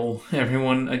to kill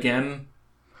everyone again.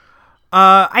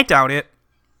 I doubt it.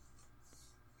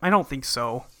 I don't think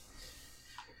so.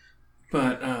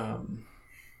 But,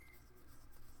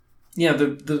 yeah,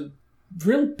 the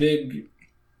real big...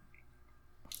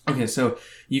 Okay, so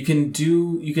you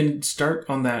can start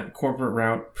on that corporate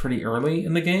route pretty early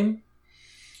in the game,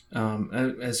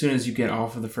 as soon as you get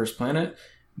off of the first planet.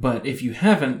 But if you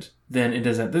haven't, then it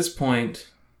is at this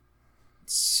point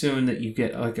soon that you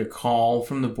get like a call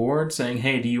from the board saying,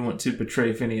 "Hey, do you want to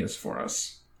betray Phineas for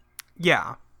us?"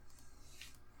 Yeah.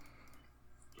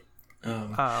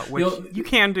 Which you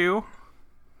can do.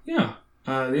 Yeah.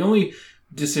 The only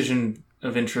decision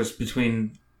of interest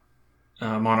between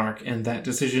Monarch and that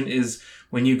decision is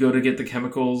when you go to get the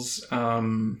chemicals,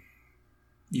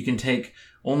 you can take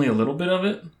only a little bit of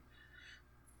it,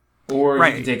 or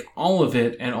you can take all of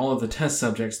it and all of the test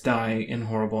subjects die in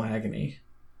horrible agony.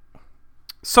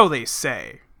 So they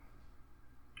say.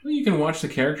 Well, you can watch the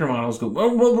character models go...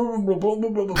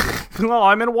 Oh,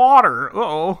 I'm in water.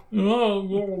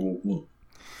 Uh-oh.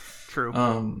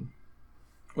 True.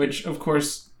 Which, of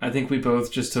course, I think we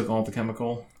both just took all the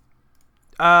chemical.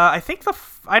 I think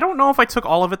I don't know if I took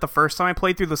all of it the first time I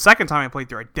played through. The second time I played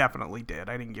through, I definitely did.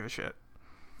 I didn't give a shit.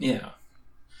 Yeah.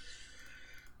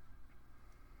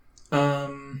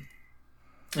 And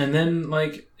then,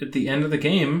 like, at the end of the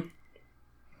game,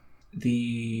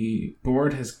 the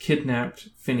board has kidnapped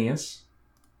Phineas.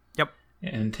 Yep.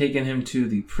 And taken him to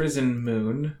the prison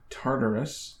moon,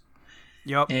 Tartarus.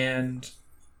 Yep. And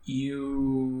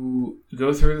you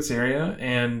go through this area,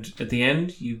 and at the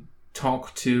end, you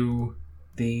talk to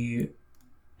the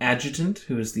adjutant,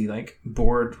 who is the, like,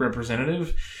 board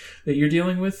representative that you're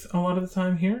dealing with a lot of the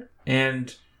time here.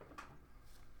 And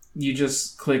you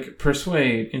just click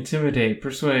persuade, intimidate,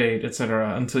 persuade,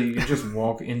 etc. until you can just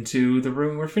walk into the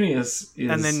room where Phineas is.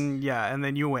 And then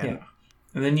you win. Yeah.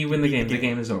 And then you win the game. The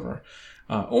game is over.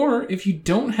 Or if you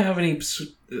don't have any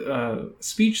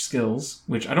speech skills,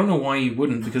 which I don't know why you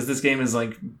wouldn't, because this game is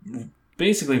like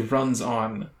basically runs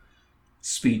on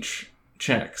speech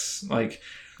checks. Like,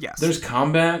 yes, there's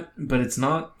combat, but it's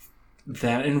not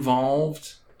that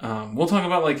involved. We'll talk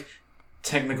about like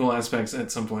technical aspects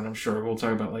at some point, I'm sure. We'll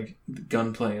talk about, like,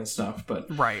 gunplay and stuff,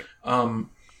 but... Right.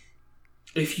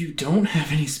 If you don't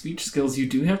have any speech skills, you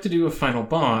do have to do a final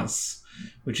boss,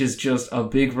 which is just a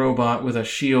big robot with a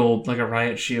shield, like a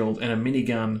riot shield, and a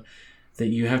minigun that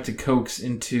you have to coax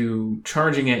into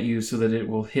charging at you so that it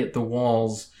will hit the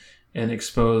walls and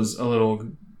expose a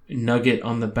little nugget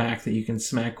on the back that you can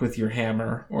smack with your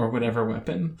hammer or whatever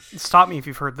weapon. Stop me if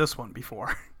you've heard this one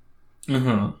before.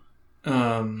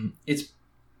 It's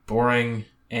boring,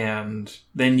 and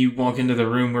then you walk into the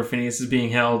room where Phineas is being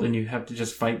held, and you have to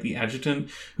just fight the adjutant,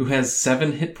 who has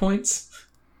 7 hit points.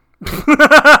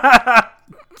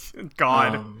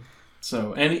 God.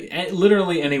 So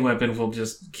literally any weapon will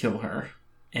just kill her,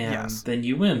 and then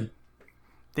you win.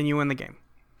 Then you win the game.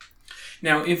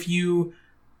 Now, if you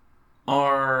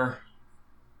had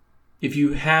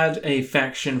a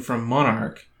faction from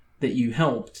Monarch that you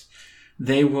helped,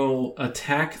 they will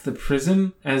attack the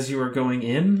prison as you are going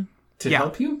in to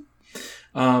help you.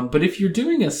 But if you're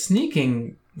doing a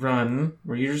sneaking run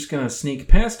where you're just going to sneak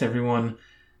past everyone,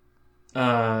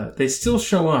 they still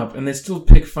show up and they still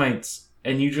pick fights,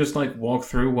 and you just like walk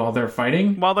through while they're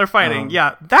fighting.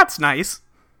 Yeah, that's nice.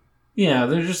 Yeah,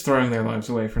 they're just throwing their lives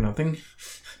away for nothing.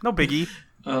 No biggie.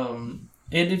 And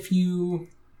if you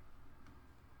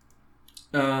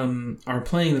are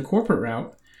playing the corporate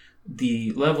route,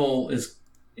 the level is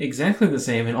exactly the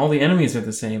same and all the enemies are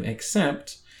the same,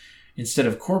 except instead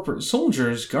of corporate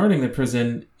soldiers guarding the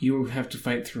prison, you have to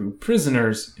fight through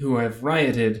prisoners who have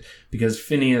rioted because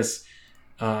Phineas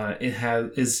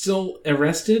is still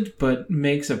arrested but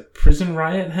makes a prison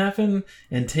riot happen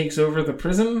and takes over the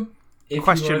prison if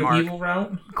you are the evil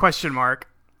route. Question mark.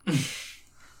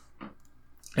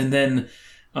 And then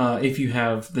if you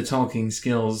have the talking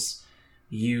skills,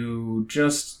 you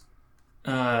just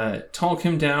talk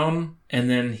him down, and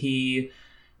then he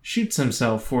shoots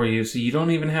himself for you, so you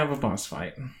don't even have a boss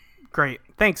fight. Great.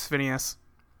 Thanks, Phineas.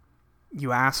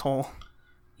 You asshole.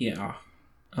 Yeah.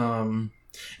 And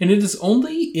it is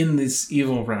only in this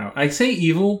evil route. I say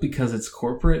evil because it's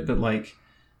corporate, but like,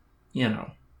 you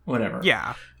know, whatever.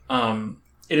 Yeah.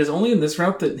 It is only in this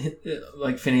route that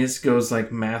like Phineas goes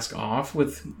like mask off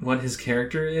with what his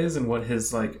character is and what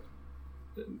his like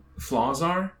flaws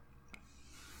are.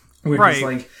 Where he's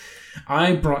like,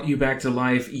 I brought you back to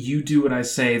life. You do what I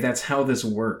say. That's how this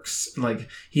works. Like,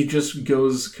 he just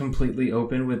goes completely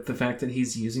open with the fact that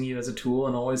he's using you as a tool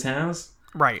and always has.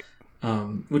 Right.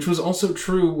 Which was also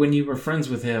true when you were friends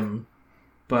with him.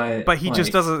 But he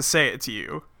just doesn't say it to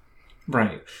you.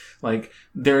 Right. Like,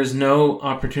 there's no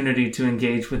opportunity to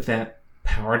engage with that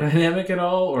power dynamic at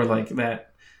all, or like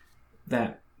that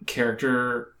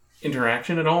character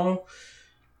interaction at all.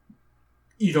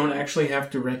 You don't actually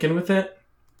have to reckon with it.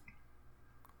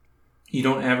 You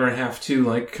don't ever have to,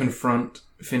 like, confront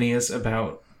Phineas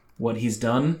about what he's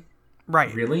done.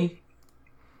 Right. Really.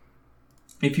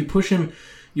 If you push him,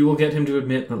 you will get him to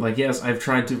admit that, like, yes, I've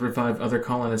tried to revive other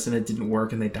colonists and it didn't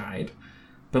work and they died.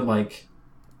 But, like,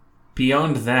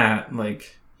 beyond that,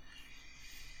 like,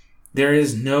 there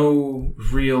is no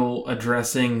real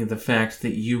addressing the fact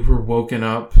that you were woken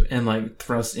up and, like,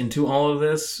 thrust into all of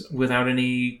this without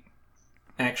any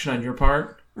action on your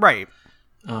part. Right.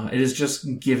 It is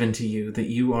just given to you that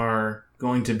you are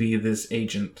going to be this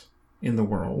agent in the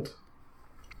world.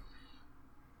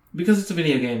 Because it's a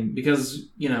video game. Because,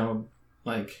 you know,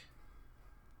 like,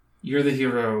 you're the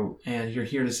hero and you're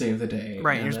here to save the day.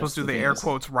 Right, and you're supposed to do the air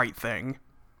quotes right thing.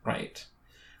 Right.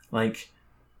 Like,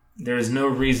 there is no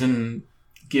reason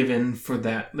given for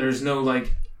that. There's no,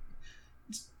 like,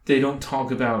 they don't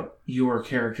talk about your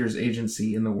character's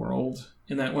agency in the world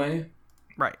in that way.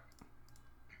 Right.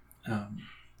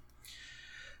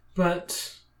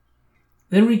 But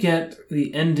then we get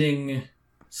the ending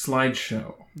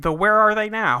slideshow. The where are they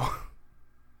now?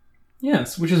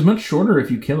 Yes, which is much shorter if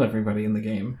you kill everybody in the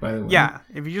game, by the way. Yeah,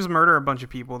 if you just murder a bunch of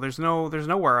people, there's no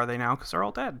where are they now, because they're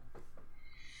all dead.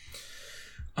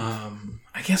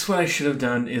 I guess what I should have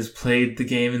done is played the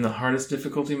game in the hardest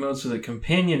difficulty mode so that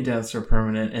companion deaths are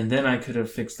permanent, and then I could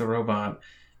have fixed the robot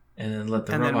and then let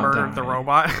the robot die. And then murdered the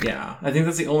robot? Yeah, I think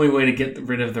that's the only way to get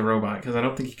rid of the robot, because I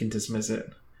don't think you can dismiss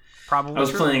it. Probably. I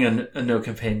was playing a no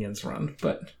companions run,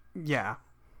 but... Yeah.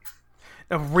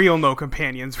 A real no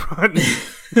companions run.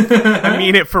 I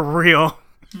mean it for real.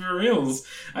 For reals.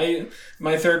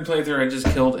 My third playthrough, I just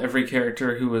killed every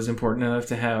character who was important enough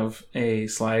to have a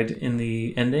slide in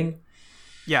the ending.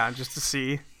 Yeah, just to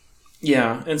see.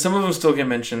 Yeah, and some of them still get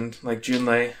mentioned, like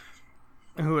Junlei.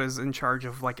 Who is in charge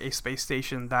of, like, a space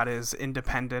station that is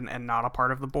independent and not a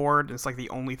part of the board. It's, like, the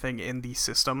only thing in the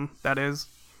system that is.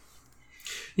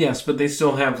 Yes, but they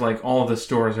still have, like, all the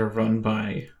stores are run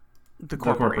by the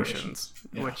corporations.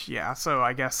 Yeah. Which, so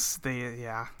I guess they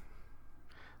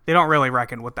don't really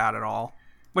reckon with that at all.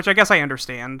 Which I guess I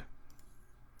understand.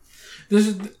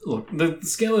 Look, the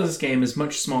scale of this game is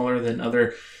much smaller than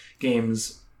other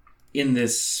games in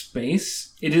this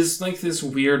space. It is like this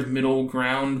weird middle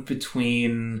ground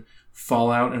between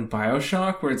Fallout and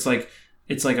BioShock, where it's like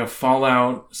a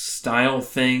Fallout style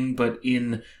thing, but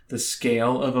in the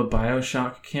scale of a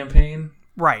BioShock campaign.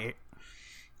 Right.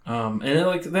 And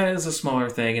that is a smaller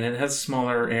thing, and it has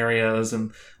smaller areas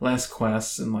and less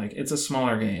quests, and it's a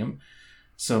smaller game.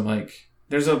 So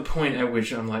there's a point at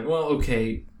which I'm like, well,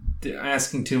 okay,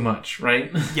 asking too much,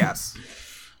 right? Yes.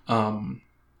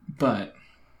 But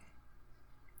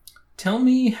tell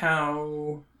me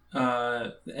how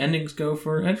the endings go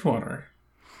for Edgewater.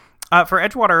 For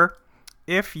Edgewater,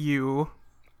 if you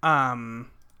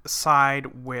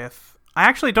side with... I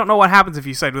actually don't know what happens if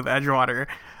you side with Edgewater.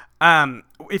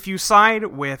 If you side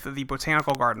with the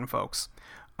Botanical Garden folks,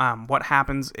 what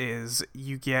happens is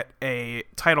you get a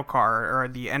title card, or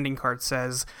the ending card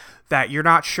says that you're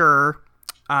not sure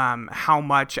how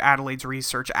much Adelaide's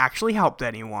research actually helped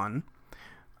anyone,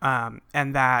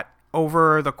 and that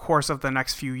over the course of the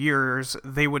next few years,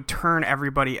 they would turn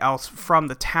everybody else from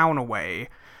the town away,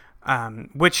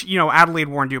 which, Adelaide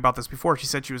warned you about this before. She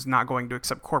said she was not going to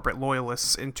accept corporate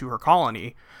loyalists into her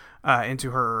colony,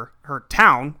 into her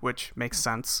town, which makes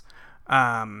sense.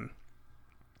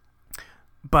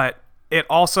 But it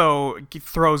also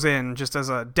throws in, just as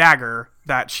a dagger,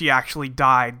 that she actually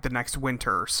died the next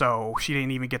winter, so she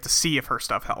didn't even get to see if her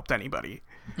stuff helped anybody.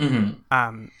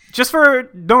 Mm-hmm. Just for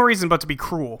no reason but to be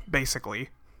cruel, basically.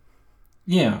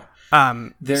 Yeah.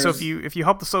 So if you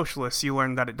help the socialists, you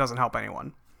learn that it doesn't help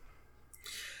anyone.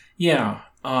 Yeah.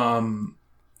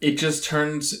 It just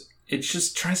tries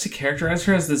to characterize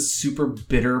her as this super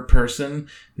bitter person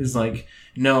who's like,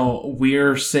 no,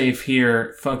 we're safe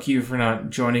here. Fuck you for not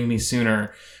joining me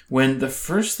sooner. When the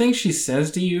first thing she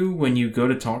says to you when you go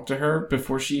to talk to her,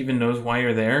 before she even knows why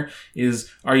you're there,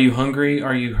 is, are you hungry?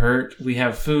 Are you hurt? We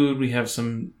have food. We have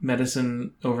some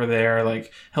medicine over there.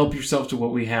 Help yourself to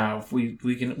what we have.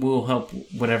 We'll help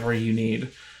whatever you need.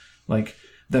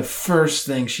 The first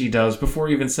thing she does before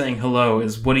even saying hello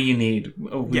is, what do you need?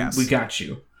 Oh, yes. We got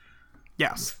you.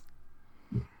 Yes.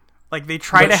 They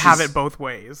try to have it both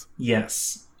ways.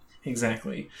 Yes,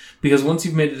 exactly. Because once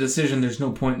you've made a decision, there's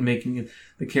no point in making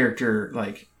the character,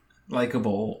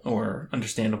 likable or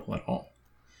understandable at all.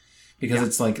 Because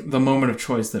it's, the moment of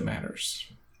choice that matters.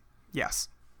 Yes.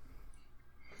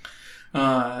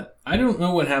 I don't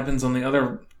know what happens on the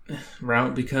other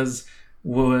route, because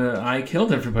I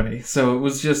killed everybody. So it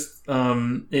was just,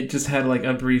 it just had,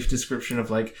 a brief description of,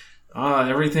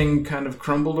 everything kind of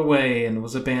crumbled away and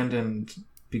was abandoned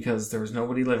because there was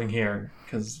nobody living here,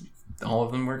 because all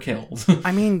of them were killed.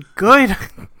 I mean, good,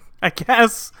 I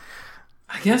guess.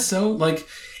 I guess so.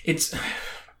 It's...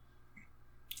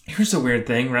 Here's a weird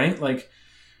thing, right?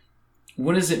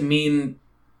 What does it mean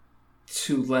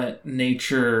to let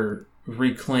nature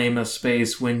reclaim a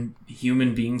space when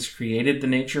human beings created the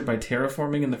nature by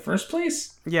terraforming in the first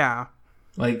place? Yeah.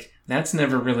 That's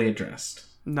never really addressed.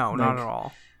 No, not at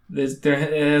all. There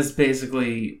has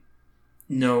basically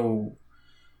no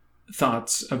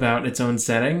thoughts about its own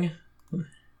setting.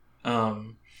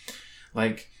 All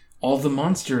the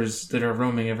monsters that are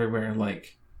roaming everywhere,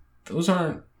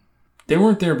 they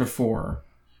weren't there before,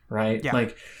 right? Yeah.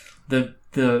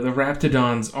 The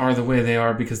Raptidons are the way they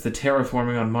are because the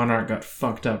terraforming on Monarch got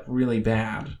fucked up really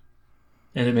bad,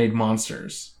 and it made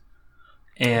monsters.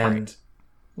 And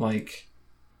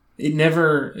it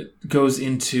never goes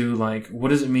into what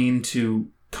does it mean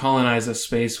to colonize a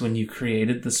space when you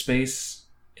created the space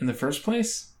in the first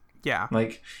place? Yeah.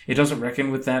 It doesn't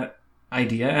reckon with that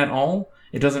idea at all.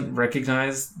 It doesn't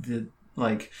recognize the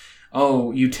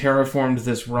oh, you terraformed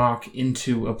this rock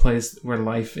into a place where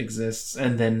life exists,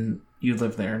 and then you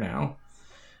live there now.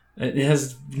 It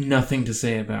has nothing to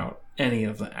say about any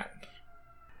of that.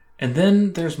 And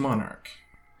then there's Monarch.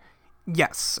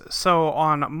 Yes. So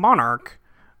on Monarch,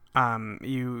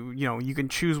 you can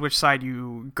choose which side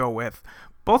you go with.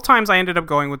 Both times I ended up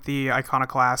going with the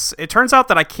Iconoclast. It turns out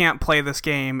that I can't play this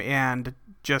game and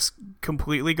just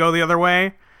completely go the other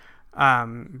way,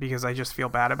 because I just feel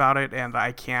bad about it, and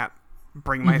I can't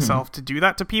bring myself to do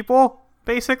that to people,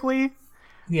 basically.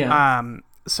 Yeah.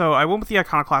 So I went with the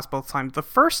Iconoclast both times. The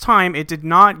first time, it did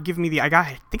not give me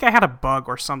I think I had a bug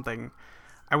or something.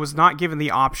 I was not given the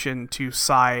option to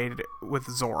side with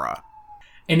Zora.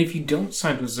 And if you don't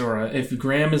side with Zora, if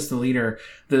Graham is the leader,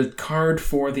 the card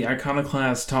for the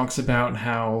Iconoclast talks about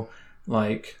how,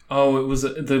 it was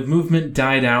the movement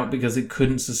died out because it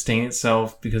couldn't sustain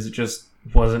itself because it just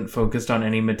wasn't focused on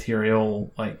any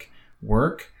material like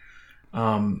work.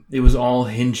 It was all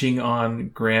hinging on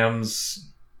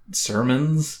Graham's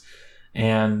sermons,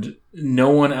 and no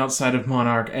one outside of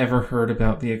Monarch ever heard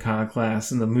about the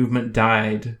Iconoclasts, and the movement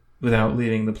died without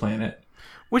leaving the planet.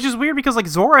 Which is weird because, like,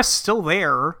 Zora's still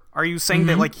there. Are you saying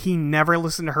that, like, he never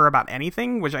listened to her about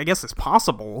anything? Which I guess is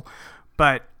possible,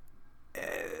 but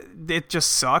it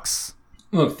just sucks.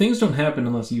 Look, things don't happen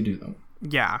unless you do them.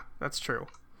 Yeah, that's true.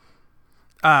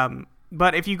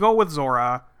 But if you go with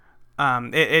Zora,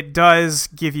 it does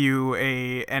give you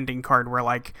a ending card where,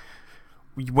 like,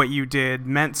 what you did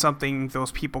meant something.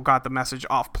 Those people got the message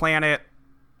off planet.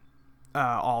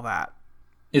 All that.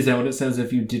 Is that what it says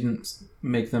if you didn't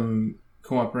make them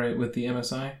cooperate with the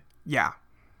MSI? Yeah.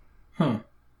 Huh.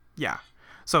 Yeah.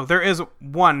 So there is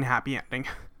one happy ending.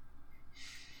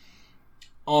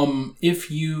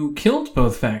 If you killed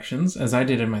both factions, as I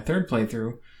did in my third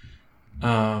playthrough,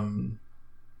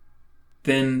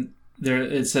 then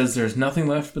it says there's nothing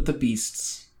left but the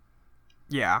beasts.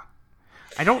 Yeah.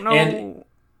 I don't know. And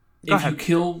if you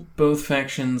kill both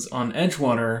factions on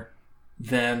Edgewater,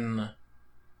 then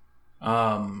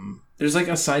there's like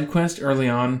a side quest early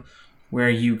on where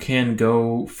you can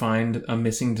go find a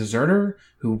missing deserter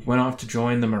who went off to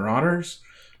join the Marauders,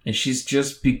 and she's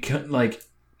just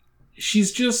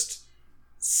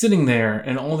sitting there,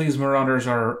 and all these Marauders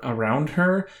are around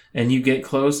her, and you get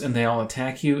close and they all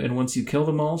attack you, and once you kill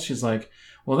them all, she's like,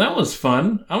 well, that was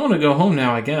fun. I want to go home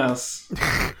now, I guess.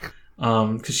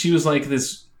 Because she was like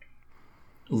this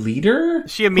leader?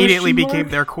 She immediately became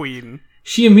their queen.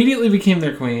 She immediately became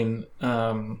their queen.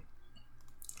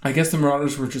 I guess the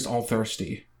Marauders were just all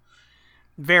thirsty.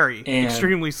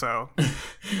 Extremely so.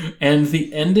 And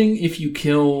the ending, if you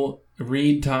kill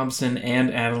Reed, Thompson,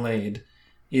 and Adelaide,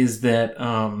 is that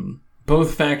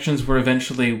both factions were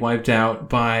eventually wiped out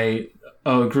by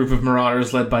a group of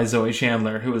Marauders led by Zoe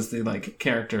Chandler, who was the like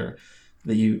character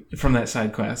that you from that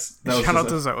side quest. Shout out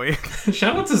to Zoe.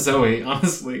 Shout out to Zoe,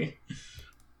 honestly.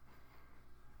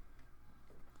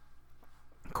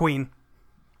 Queen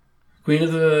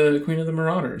of the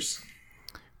Marauders.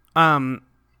 None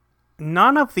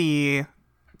of the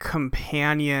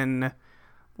companion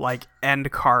like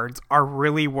end cards are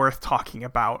really worth talking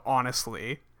about,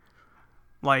 honestly.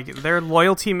 Like, their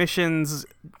loyalty missions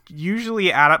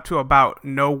usually add up to about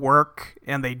no work,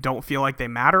 and they don't feel like they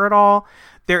matter at all.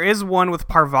 There is one with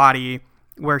Parvati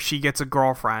where she gets a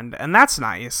girlfriend, and that's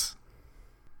nice.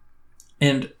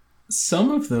 And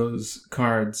some of those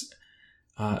cards,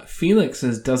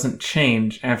 Felix's doesn't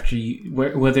change after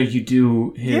whether you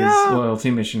do his loyalty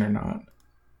mission or not.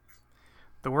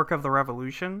 The work of the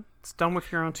revolution, it's done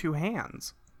with your own two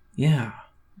hands. Yeah.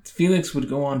 Felix would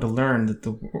go on to learn that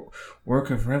the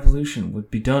work of revolution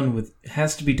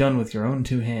has to be done with your own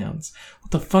two hands.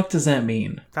 What the fuck does that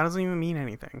mean? That doesn't even mean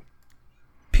anything.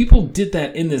 People did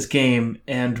that in this game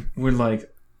and were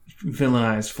like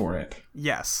villainized for it.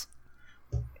 Yes.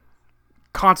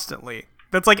 Constantly.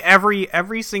 That's like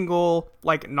every single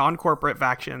like non-corporate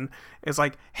faction is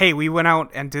like, hey, we went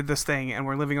out and did this thing and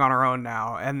we're living on our own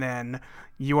now, and then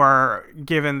you are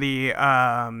given the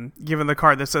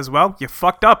card that says, well, you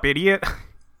fucked up, idiot.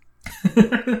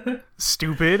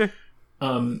 Stupid.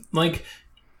 Like,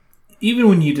 even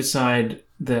when you decide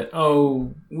that,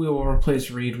 oh, we will replace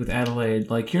Reed with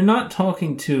Adelaide, like, you're not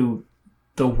talking to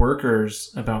the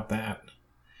workers about that.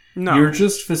 No. You're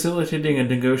just facilitating a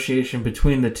negotiation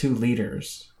between the two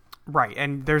leaders. Right,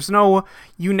 and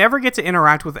you never get to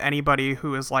interact with anybody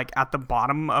who is, like, at the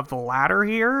bottom of the ladder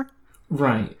here.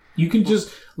 Right. You can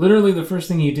just, literally the first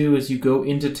thing you do is you go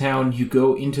into town, you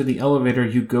go into the elevator,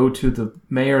 you go to the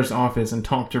mayor's office and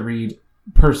talk to Reed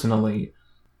personally.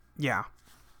 Yeah.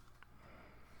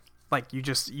 Like, you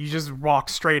just walk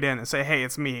straight in and say, hey,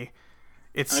 it's me.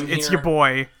 It's your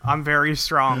boy. I'm very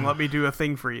strong. Let me do a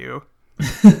thing for you.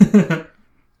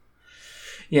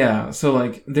 Yeah, so,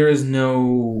 like, there is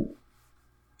no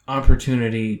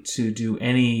opportunity to do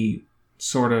any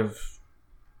sort of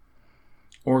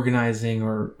organizing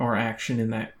or action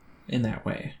in that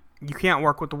way. You can't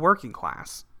work with the working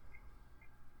class.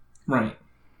 Right.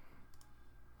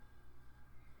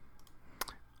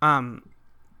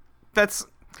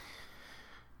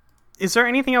 Is there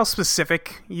anything else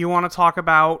specific you want to talk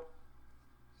about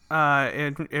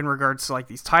in regards to like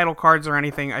these title cards or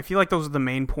anything? I feel like those are the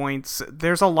main points.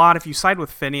 There's a lot if you side with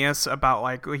Phineas about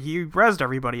like he rezzed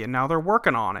everybody and now they're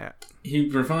working on it. He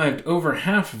revived over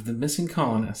half of the missing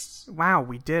colonists. Wow,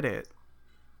 we did it.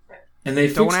 And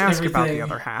they don't ask everything. About the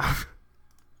other half.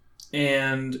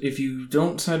 And if you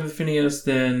don't side with Phineas,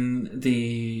 then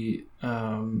the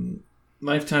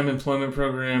lifetime employment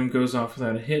program goes off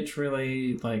without a hitch,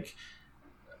 really. Like,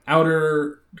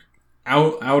 outer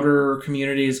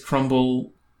communities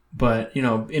crumble, but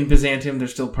in Byzantium they're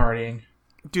still partying.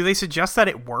 Do they suggest that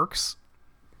it works?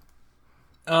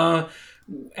 At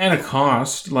a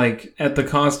cost, at the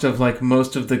cost of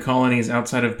most of the colonies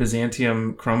outside of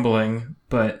Byzantium crumbling.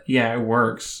 But yeah, it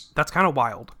works. That's kind of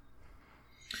wild.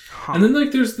 Huh. And then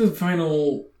there's the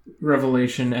final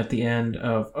revelation at the end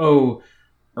of,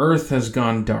 Earth has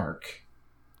gone dark.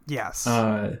 Yes.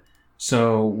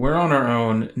 So we're on our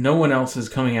own. No one else is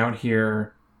coming out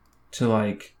here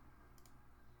to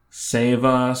save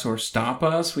us or stop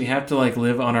us. We have to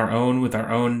live on our own with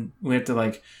our own. We have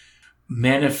to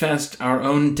manifest our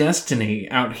own destiny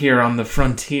out here on the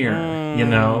frontier.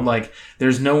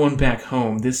 There's no one back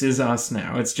home. This is us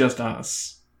now. It's just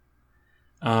us.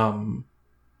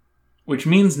 Which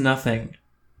means nothing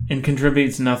and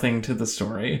contributes nothing to the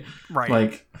story.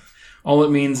 Right. All it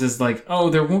means is there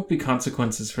won't be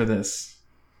consequences for this.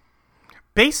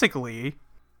 Basically,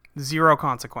 0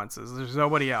 consequences. There's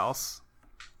nobody else.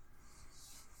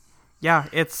 Yeah,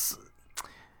 it's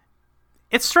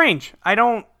strange. I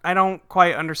don't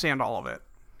quite understand all of it.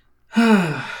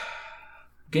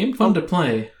 Game fun to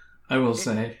play, I will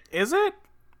say. Is it?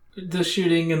 The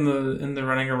shooting and the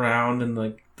running around and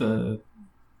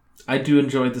I do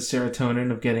enjoy the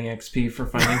serotonin of getting XP for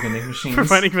finding vending machines. For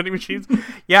finding vending machines?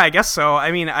 Yeah, I guess so.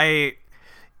 I mean,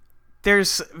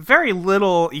 there's very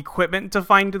little equipment to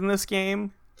find in this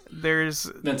game. There's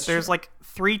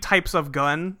 3 types of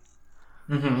gun.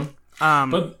 Mm-hmm.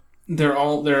 But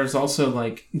there's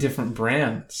also different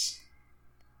brands.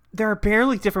 There are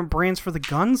barely different brands for the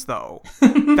guns, though.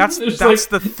 That's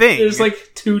the thing. There's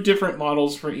 2 different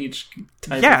models for each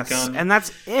type of gun. Yes, and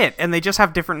that's it. And they just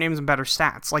have different names and better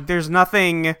stats. There's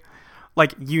nothing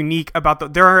unique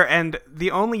about and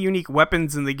the only unique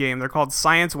weapons in the game, they're called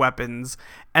science weapons,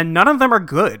 and none of them are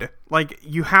good.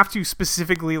 You have to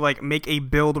specifically make a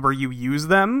build where you use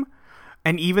them,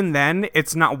 and even then,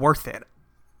 it's not worth it.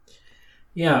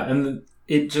 Yeah, and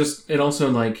it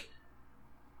also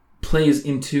plays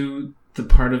into the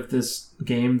part of this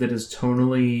game that is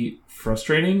tonally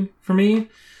frustrating for me,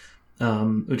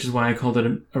 which is why I called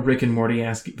it a Rick and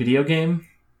Morty-esque video game.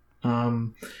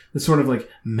 The sort of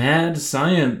mad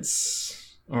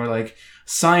science, or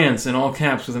science in all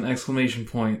caps with an exclamation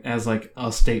point as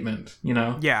a statement,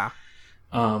 Yeah.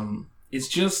 It's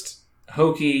just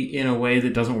hokey in a way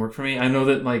that doesn't work for me. I know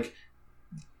that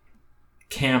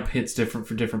camp hits different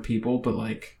for different people, but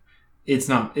it's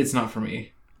not for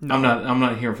me. No. I'm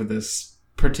not here for this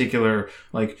particular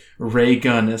ray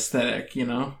gun aesthetic,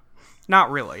 Not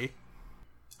really.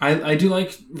 I do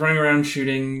like running around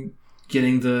shooting,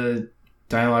 getting the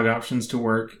dialogue options to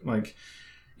work.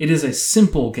 It is a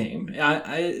simple game.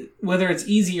 I whether it's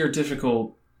easy or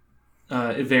difficult,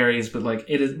 it varies, but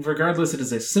it is, regardless, it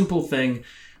is a simple thing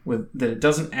that it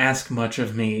doesn't ask much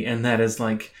of me, and that is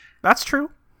that's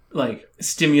true.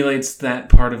 Stimulates that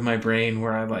part of my brain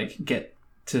where I get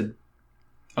to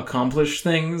accomplish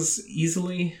things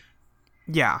easily.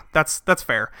 Yeah, that's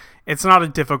fair. It's not a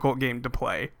difficult game to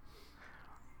play.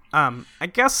 I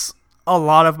guess a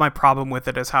lot of my problem with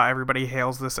it is how everybody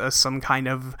hails this as some kind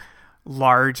of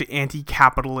large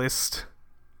anti-capitalist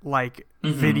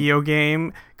video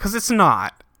game, because it's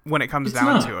not when it comes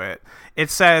down to it. It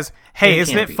says, hey,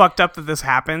 isn't it fucked up that this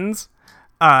happens?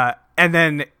 And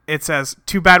then it says,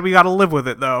 too bad we gotta live with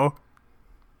it, though.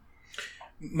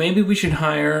 Maybe we should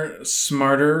hire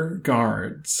smarter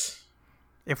guards.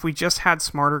 If we just had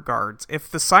smarter guards.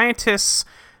 If the scientists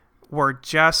were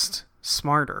just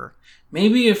smarter.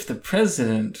 Maybe if the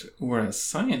president were a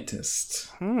scientist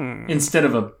instead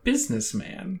of a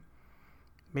businessman.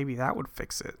 Maybe that would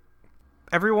fix it.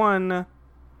 Everyone...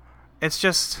 It's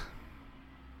just...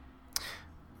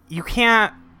 You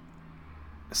can't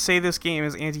say this game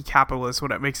is anti-capitalist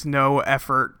when it makes no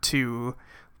effort to,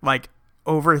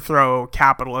 overthrow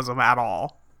capitalism at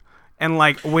all. And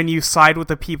when you side with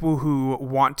the people who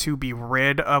want to be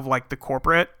rid of the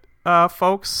corporate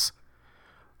folks,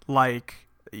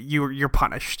 you're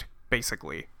punished,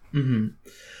 basically. Mm-hmm.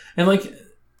 And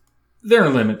there are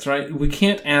limits, right? We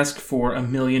can't ask for a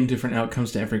million different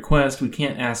outcomes to every quest. We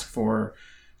can't ask for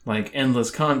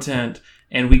endless content,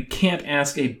 and we can't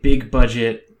ask a big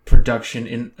budget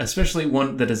production, especially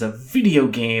one that is a video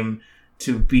game,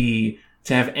 to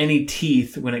have any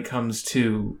teeth when it comes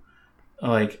to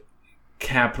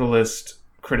capitalist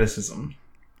criticism.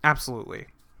 Absolutely.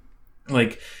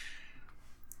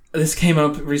 This came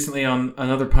up recently on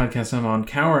another podcast I'm on,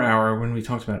 Cower Hour, when we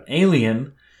talked about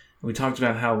Alien. We talked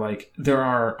about how there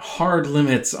are hard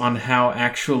limits on how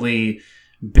actually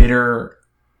bitter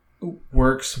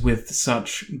works with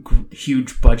such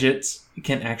huge budgets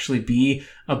can actually be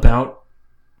about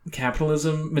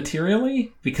capitalism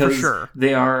materially, because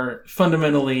they are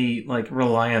fundamentally like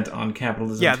reliant on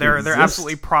capitalism. Yeah, they're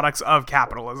absolutely products of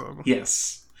capitalism.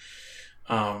 Yes.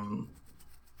 Also,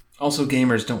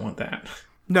 gamers don't want that.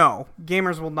 No,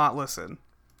 gamers will not listen.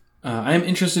 I am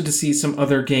interested to see some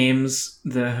other games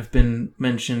that have been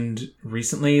mentioned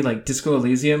recently. Like Disco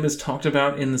Elysium is talked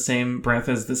about in the same breath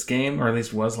as this game, or at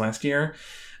least was last year.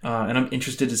 And I'm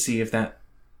interested to see if that,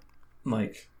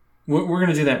 like, we're going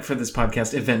to do that for this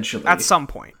podcast eventually. At some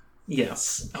point.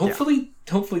 Yes. Hopefully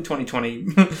 2020.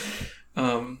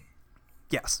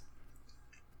 Yes.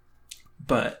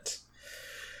 But,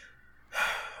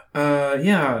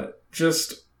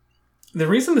 just the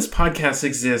reason this podcast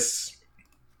exists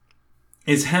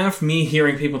is half me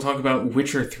hearing people talk about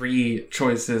Witcher 3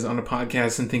 choices on a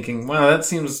podcast and thinking, wow, that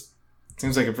seems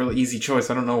like a really easy choice.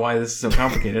 I don't know why this is so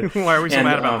complicated. Why are we so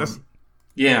mad about this?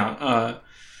 Yeah.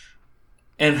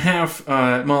 And half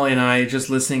Molly and I just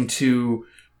listening to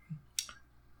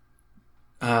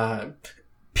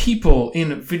people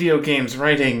in video games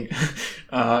writing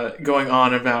going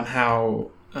on about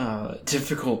how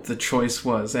difficult the choice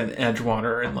was at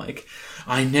Edgewater, and like,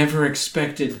 I never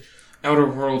expected Outer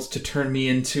Worlds to turn me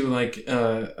into like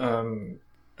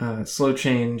slow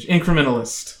change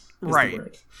incrementalist, right? The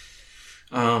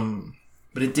word.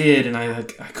 But it did, and I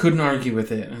couldn't argue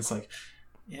with it. And it's like,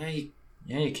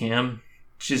 you can.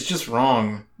 She's just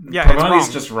wrong. Yeah,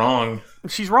 Parvati's just wrong.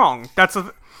 She's wrong. That's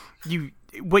what you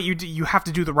do. You have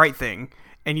to do the right thing,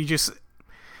 and you just.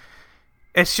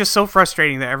 It's just so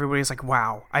frustrating that everybody's like,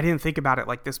 wow, I didn't think about it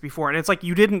like this before. And it's like,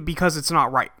 you didn't, because it's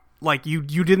not right. Like, you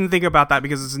didn't think about that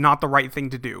because it's not the right thing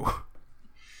to do.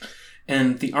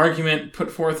 And the argument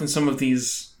put forth in some of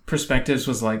these perspectives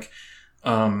was like,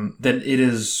 that it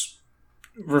is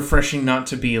refreshing not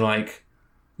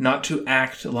to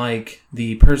act like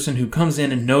the person who comes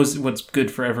in and knows what's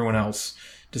good for everyone else,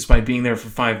 despite being there for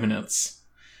 5 minutes.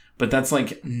 But that's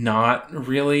like not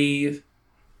really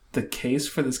the case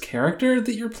for this character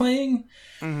that you're playing.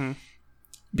 Mm-hmm.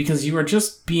 Because you are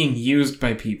just being used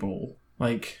by people.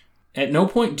 Like, at no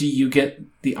point do you get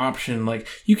the option, like,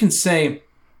 you can say,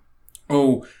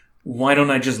 oh, why don't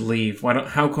I just leave?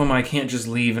 How come I can't just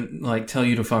leave and, like, tell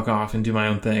you to fuck off and do my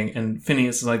own thing? And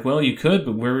Phineas is like, well, you could,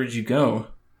 but where would you go?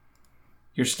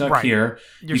 You're stuck here.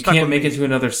 You can't make it to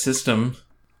another system.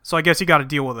 So I guess you gotta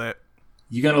deal with it.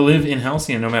 You gotta live in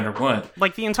Halcyon no matter what.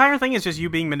 Like, the entire thing is just you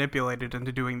being manipulated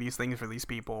into doing these things for these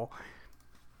people.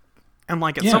 And,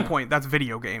 like, at some point, that's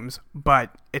video games,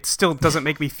 but it still doesn't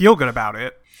make me feel good about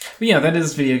it. But yeah, that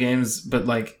is video games, but,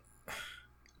 like,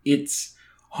 it's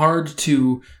hard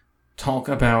to talk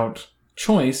about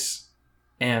choice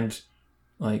and,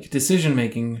 like,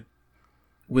 decision-making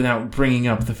without bringing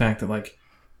up the fact that, like,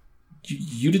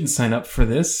 you didn't sign up for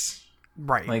this.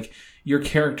 Right. Like, your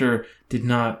character did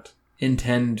not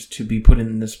intend to be put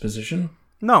in this position.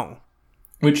 No.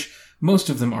 Which most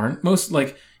of them aren't. Most,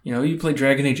 like, you know, you play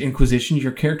Dragon Age Inquisition,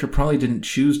 your character probably didn't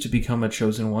choose to become a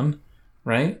chosen one,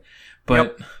 right?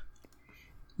 But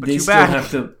they still have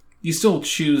to... You still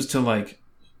choose to, like,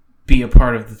 be a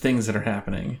part of the things that are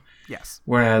happening. Yes.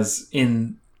 Whereas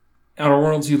in Outer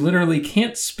Worlds, you literally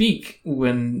can't speak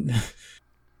when...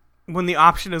 when the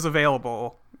option is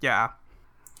available, yeah.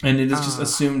 And it is just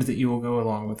assumed that you will go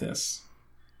along with this.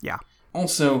 Yeah.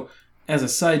 Also, as a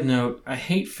side note, I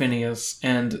hate Phineas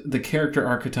and the character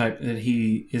archetype that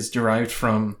he is derived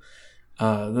from.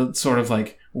 The sort of,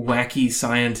 like, wacky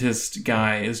scientist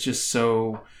guy is just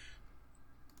so...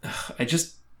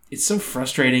 It's so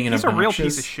frustrating and obnoxious. He's a real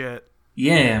piece of shit.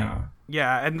 Yeah.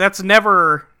 Yeah, and that's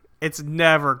never... It's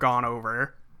never gone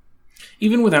over.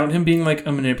 Even without him being, like,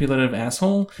 a manipulative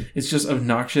asshole, it's just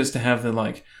obnoxious to have the,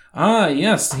 like... Ah,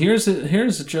 yes, here's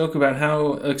a joke about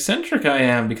how eccentric I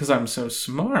am because I'm so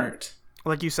smart.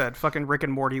 Like you said, fucking Rick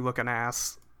and Morty looking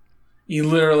ass. He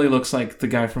literally looks like the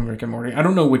guy from Rick and Morty. I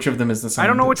don't know which of them is the scientist. I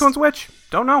don't know which one's which.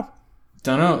 Don't know.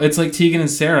 It's like Tegan and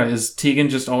Sarah. Is Tegan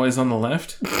just always on the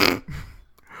left?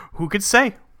 Who could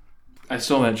say? I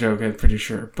stole that joke, I'm pretty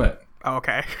sure, but...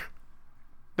 Okay.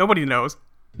 Nobody knows.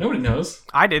 Nobody knows.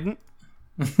 I didn't.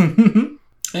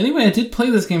 Anyway, I did play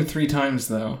this game 3 times,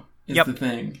 though. Is the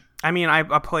thing. I mean, I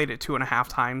played it 2.5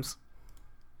 times.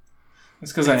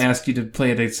 That's because I asked you to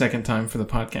play it a second time for the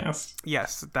podcast.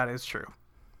 Yes, that is true.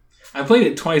 I played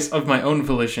it twice of my own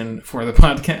volition for the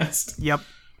podcast. Yep.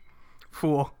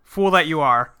 Fool that you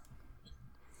are.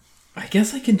 I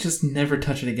guess I can just never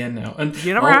touch it again now. And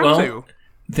you never have to.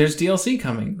 There's DLC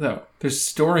coming, though. There's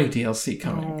story DLC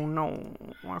coming. Oh, no.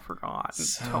 I forgot.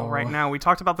 Until right now. We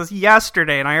talked about this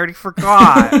yesterday, and I already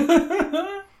forgot.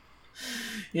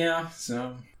 Yeah,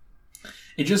 so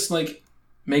it just like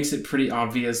makes it pretty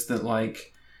obvious that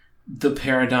like the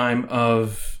paradigm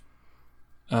of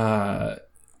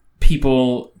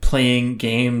people playing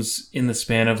games in the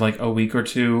span of like a week or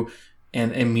two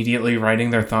and immediately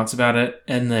writing their thoughts about it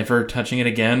and never touching it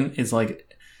again is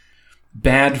like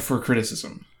bad for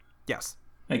criticism. Yes.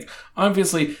 Like,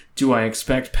 obviously, do I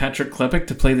expect Patrick Klepek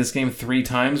to play this game 3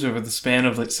 times over the span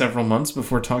of like several months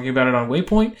before talking about it on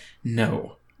Waypoint?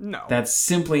 No. That's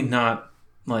simply not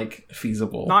like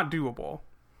feasible. Not doable.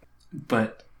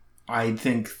 But I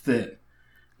think that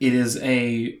it is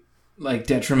a like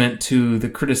detriment to the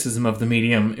criticism of the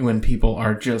medium when people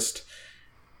are just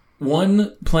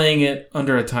playing it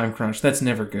under a time crunch. That's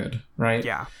never good, right?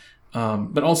 Yeah.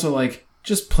 But also like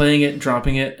just playing it,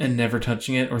 dropping it, and never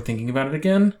touching it or thinking about it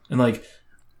again, and like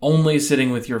only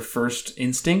sitting with your first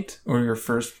instinct or your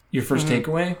first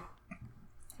takeaway.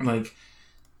 Like,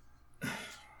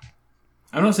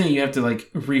 I'm not saying you have to like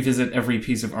revisit every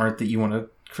piece of art that you want to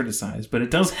criticize, but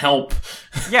it does help.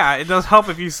 Yeah, it does help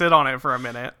if you sit on it for a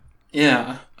minute.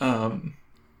 Yeah.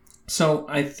 So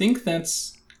I think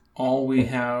that's all we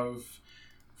have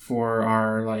for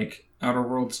our like Outer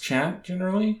Worlds chat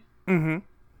generally. Mm-hmm.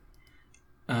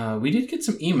 We did get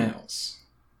some emails.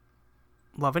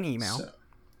 Love an email.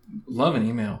 Love an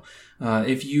email.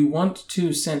 If you want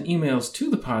to send emails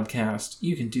to the podcast,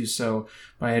 you can do so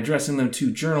by addressing them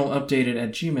to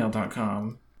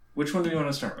journalupdated@gmail.com. Which one do you want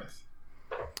to start with?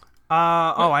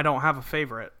 I don't have a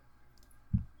favorite.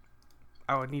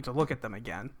 I would need to look at them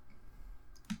again.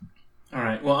 All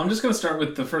right. Well, I'm just going to start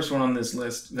with the first one on this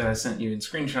list that I sent you in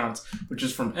screenshots, which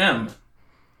is from M.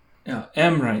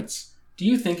 M writes, do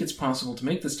you think it's possible to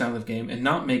make this style of game and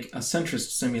not make a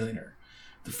centrist simulator?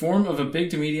 The form of a big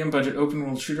to medium budget open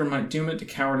world shooter might doom it to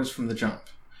cowardice from the jump.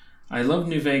 I love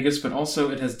New Vegas, but also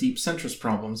it has deep centrist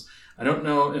problems. I don't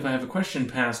know if I have a question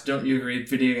past don't you agree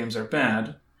video games are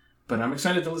bad, but I'm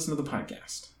excited to listen to the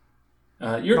podcast.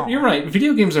 You're right.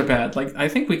 Video games are bad. Like, I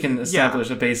think we can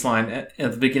establish a baseline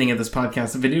at the beginning of this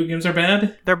podcast. The video games are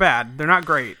bad. They're bad. They're not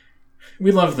great.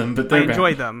 We love them, but they're bad. I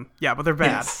enjoy them. Yeah, but they're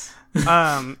bad. Yes.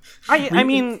 I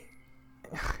mean,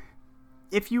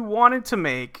 if you wanted to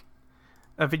make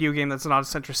a video game that's not a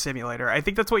centrist simulator, I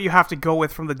think that's what you have to go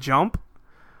with from the jump,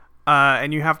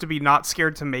 and you have to be not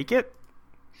scared to make it.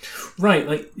 Right,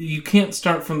 like, you can't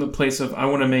start from the place of, I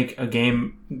want to make a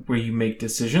game where you make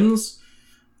decisions.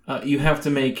 You have to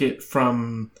make it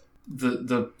from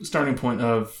the starting point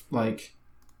of, like,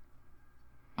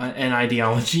 an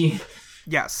ideology.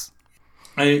 Yes.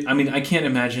 I mean, I can't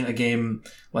imagine a game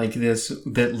like this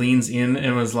that leans in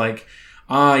and was like,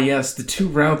 yes, the 2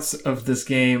 routes of this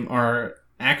game are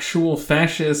actual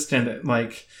fascist and,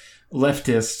 like,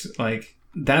 leftist. Like,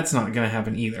 that's not going to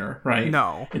happen either, right?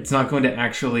 No. It's not going to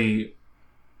actually...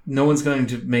 No one's going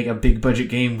to make a big budget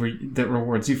game that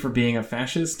rewards you for being a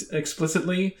fascist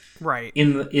explicitly. Right.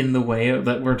 In the way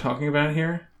that we're talking about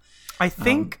here. I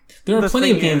think... there are plenty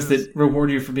of games that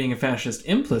reward you for being a fascist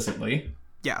implicitly.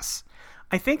 Yes.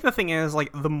 I think the thing is,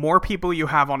 like, the more people you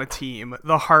have on a team,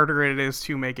 the harder it is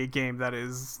to make a game that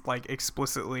is, like,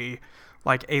 explicitly,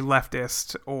 like, a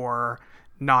leftist or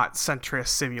not centrist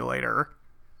simulator.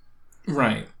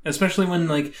 Right. Especially when,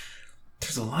 like,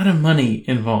 there's a lot of money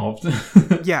involved.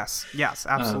 Yes,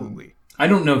 absolutely. I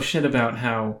don't know shit about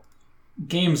how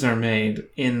games are made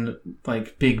in,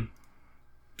 like, big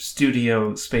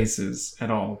studio spaces at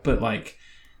all, but, like,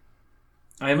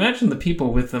 I imagine the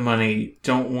people with the money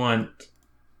don't want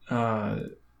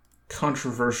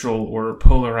controversial or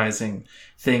polarizing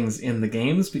things in the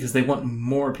games because they want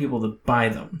more people to buy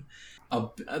them.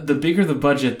 The bigger the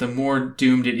budget, the more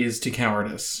doomed it is to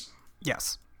cowardice.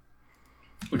 Yes.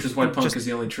 Which is why punk is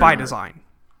the only true by art. design.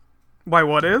 Why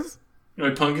what is?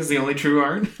 Why punk is the only true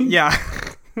art? Yeah.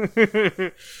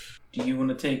 Do you want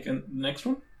to take the next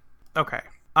one? Okay.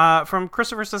 From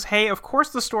Christopher says, hey, of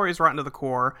course the story is rotten to the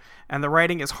core, and the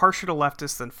writing is harsher to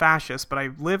leftists than fascists, but I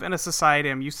live in a society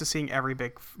I'm used to seeing every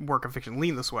big work of fiction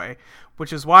lean this way,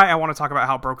 which is why I want to talk about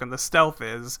how broken the stealth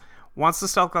is. Once the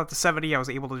stealth got to 70, I was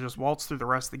able to just waltz through the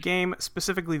rest of the game.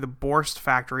 Specifically, the Borst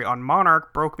factory on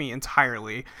Monarch broke me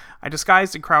entirely. I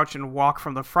disguised and crouched and walked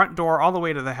from the front door all the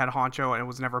way to the head honcho and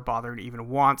was never bothered even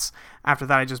once. After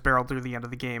that, I just barreled through the end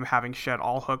of the game, having shed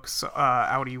all hooks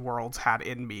Outie Worlds had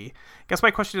in me. Guess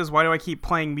my question is, why do I keep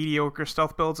playing mediocre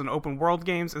stealth builds and open world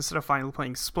games instead of finally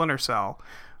playing Splinter Cell?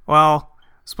 Well,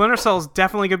 Splinter Cell is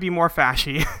definitely going to be more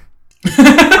fashy.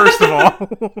 First of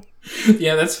all.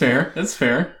 Yeah, that's fair.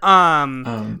 I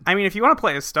mean, if you want to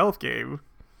play a stealth game.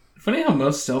 Funny how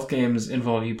most stealth games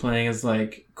involve you playing as,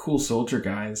 like, cool soldier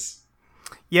guys.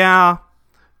 Yeah.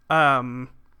 I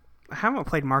haven't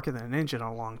played Mark of the Ninja in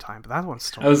a long time, but that one's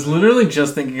still. I was literally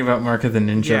just thinking about Mark of the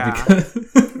Ninja because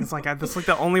it's like that's like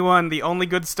the only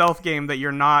good stealth game that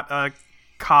you're not a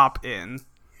cop in.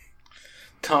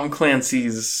 Tom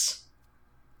Clancy's.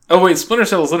 Oh wait, Splinter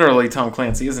Cell is literally Tom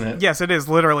Clancy, isn't it? Yes, it is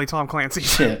literally Tom Clancy.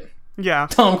 Shit. Yeah.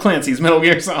 Tom Clancy's Metal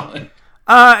Gear Solid.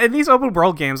 In these open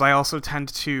world games, I also tend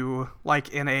to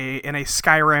like in a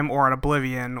Skyrim or an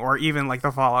Oblivion or even like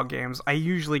the Fallout games. I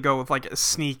usually go with like a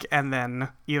sneak and then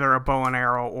either a bow and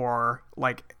arrow or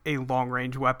like a long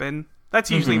range weapon. That's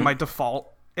usually my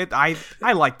default. I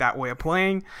like that way of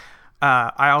playing.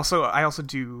 I also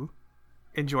do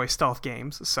enjoy stealth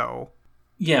games. So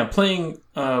yeah, playing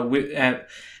at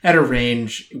a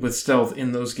range with stealth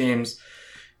in those games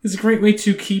is a great way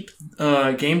to keep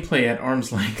gameplay at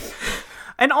arm's length.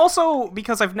 And also,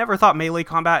 because I've never thought melee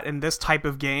combat in this type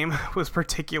of game was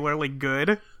particularly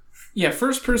good. Yeah,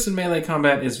 first-person melee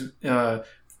combat is,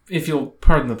 if you'll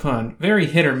pardon the pun, very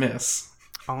hit or miss.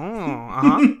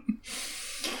 Oh,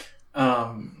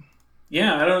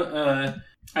 yeah, I don't,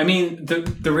 I mean,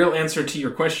 the real answer to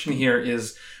your question here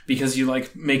is because you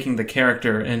like making the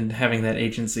character and having that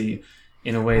agency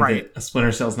in a way that a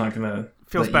Splinter Cell's not gonna...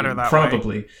 Feels better that way.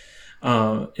 Probably,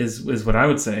 is what I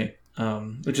would say.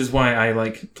 Which is why I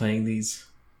like playing these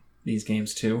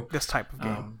games too. This type of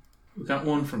game. We got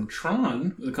one from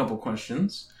Tron with a couple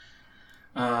questions.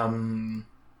 Some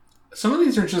of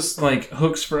these are just like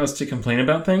hooks for us to complain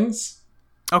about things.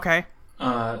 Okay.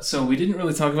 So we didn't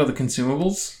really talk about the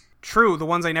consumables. True, the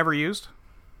ones I never used.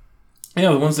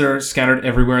 Yeah, the ones that are scattered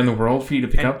everywhere in the world for you to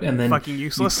pick up, and then fucking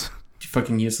useless.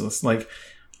 Fucking useless. Like,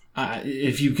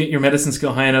 if you get your medicine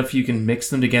skill high enough, you can mix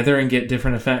them together and get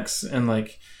different effects and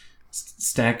like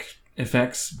stack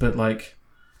effects, but like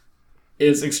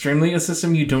it's extremely a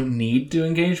system you don't need to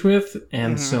engage with,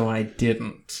 and so I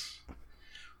didn't.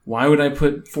 Why would I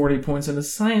put 40 points into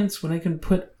science when I can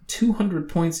put 200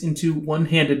 points into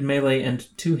one-handed melee and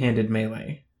two-handed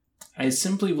melee? I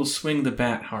simply will swing the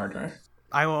bat harder.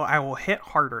 I will hit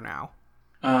harder now.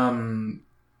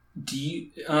 Do you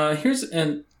here's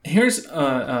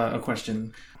a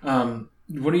question.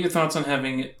 What are your thoughts on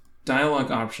having dialogue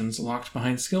options locked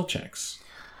behind skill checks?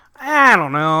 I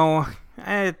don't know.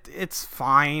 It's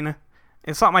fine.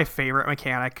 It's not my favorite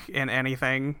mechanic in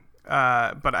anything,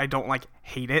 but I don't like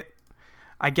hate it.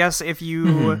 I guess if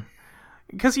you,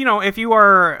 because if you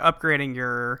are upgrading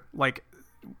your like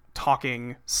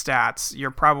talking stats,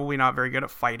 you're probably not very good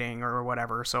at fighting or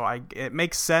whatever. So it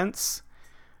makes sense.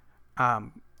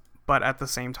 But at the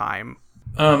same time,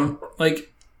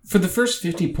 like for the first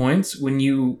 50 points, when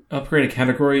you upgrade a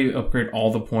category, you upgrade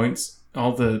all the points,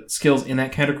 all the skills in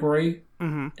that category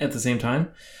at the same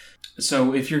time.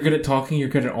 So if you're good at talking, you're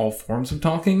good at all forms of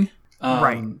talking.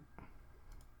 Right.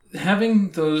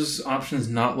 Having those options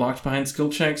not locked behind skill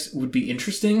checks would be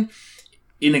interesting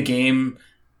in a game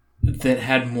that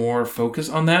had more focus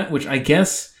on that, which I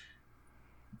guess...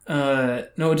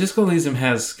 no, Disco Elysium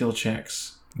has skill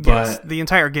checks. Yes, the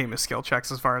entire game is skill checks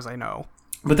as far as I know.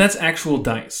 But that's actual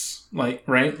dice, like,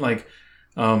 right? Like,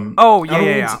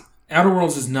 yeah. Outer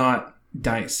Worlds is not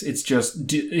dice. It's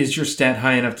just, is your stat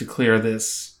high enough to clear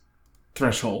this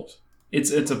threshold?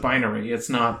 It's a binary. It's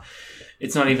not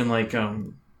even like,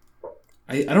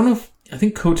 I don't know if, I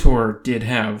think KOTOR did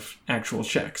have actual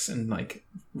checks and like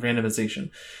randomization.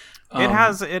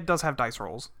 It does have dice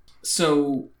rolls.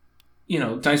 So,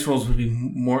 dice rolls would be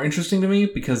more interesting to me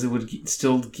because it would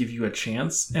still give you a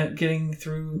chance at getting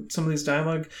through some of these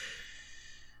dialogue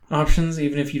options,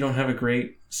 even if you don't have a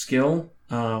great skill.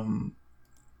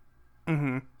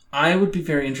 I would be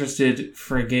very interested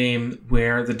for a game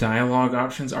where the dialogue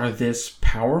options are this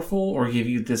powerful or give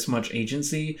you this much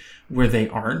agency where they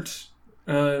aren't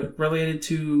related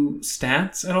to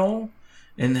stats at all,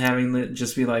 and having it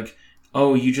just be like,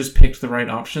 oh, you just picked the right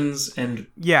options and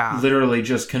literally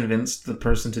just convinced the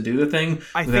person to do the thing.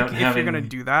 I think if you're going to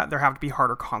do that, there have to be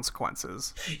harder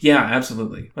consequences. Yeah,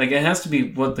 absolutely. Like, it has to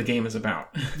be what the game is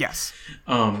about. Yes.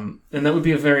 And that would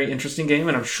be a very interesting game,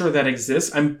 and I'm sure that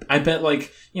exists. I bet,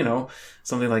 like,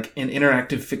 something like an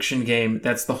interactive fiction game,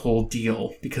 that's the whole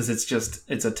deal, because it's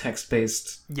a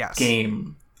text-based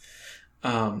game.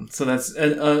 So that's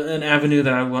an avenue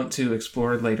that I want to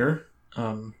explore later.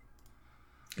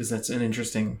 Because that's an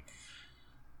interesting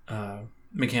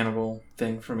mechanical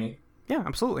thing for me. Yeah,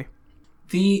 absolutely.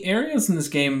 The areas in this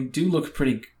game do look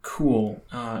pretty cool.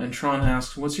 And Tron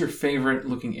asked, what's your favorite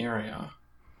looking area?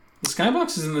 The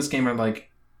skyboxes in this game are, like,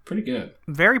 pretty good.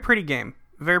 Very pretty game.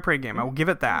 Very pretty game. I will give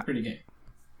it that. Pretty game.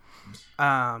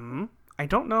 I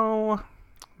don't know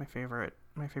my favorite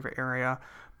area.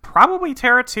 Probably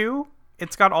Terra 2.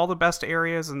 It's got all the best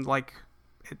areas and, like,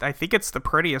 I think it's the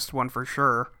prettiest one for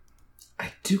sure.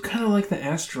 I do kind of like the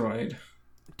asteroid.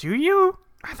 Do you?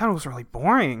 I thought it was really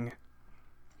boring.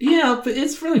 Yeah, but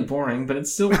it's really boring, but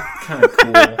it's still kind of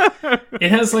cool.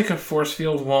 It has like a force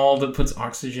field wall that puts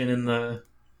oxygen on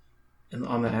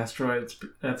the asteroid.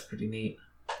 That's pretty neat.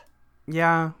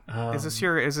 Yeah. Is this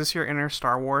your inner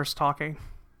Star Wars talking?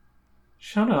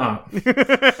 Shut up.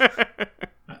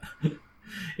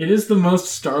 It is the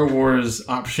most Star Wars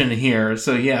option here,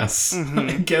 so yes,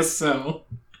 I guess so.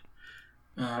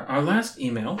 Our last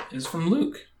email is from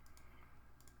Luke.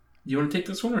 You want to take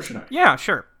this one, or should I? Yeah,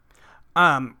 sure.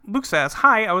 Luke says,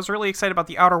 "Hi, I was really excited about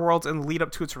The Outer Worlds in the lead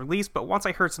up to its release, but once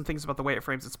I heard some things about the way it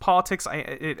frames its politics,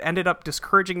 it ended up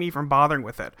discouraging me from bothering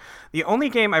with it. The only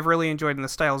game I've really enjoyed in the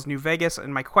style is New Vegas,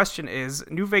 and my question is,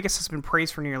 New Vegas has been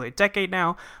praised for nearly a decade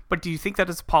now, but do you think that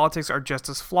its politics are just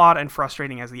as flawed and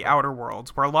frustrating as The Outer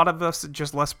Worlds? Were a lot of us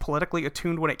just less politically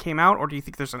attuned when it came out, or do you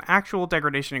think there's an actual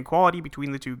degradation in quality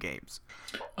between the two games?"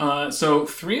 So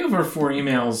 3 of our 4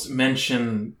 emails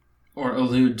mention or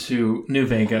allude to New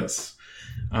Vegas.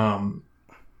 I've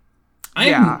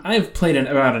played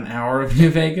about an hour of New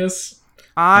Vegas.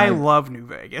 I love New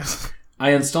Vegas. I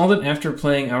installed it after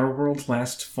playing Outer Worlds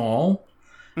last fall,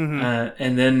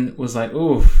 and then was like,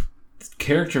 "Ooh,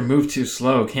 character moved too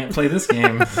slow. Can't play this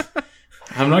game.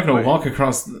 I'm not going to walk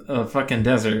across a fucking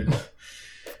desert."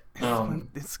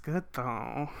 It's good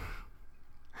though.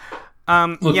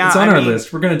 Look, it's on our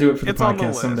list. We're going to do it for the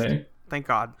podcast someday. Thank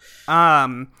God.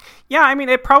 Yeah, I mean,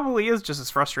 it probably is just as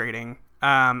frustrating.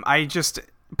 I just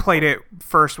played it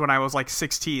first when I was like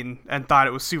 16 and thought it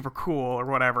was super cool or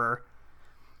whatever.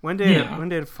 When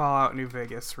did Fallout New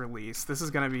Vegas release? This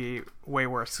is going to be way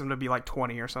worse. It's going to be like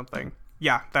 20 or something.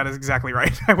 Yeah, that is exactly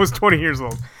right. I was 20 years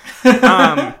old.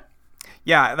 Yeah,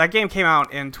 that game came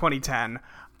out in 2010,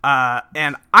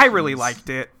 and I really liked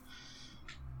it.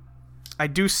 I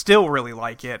do still really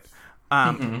like it.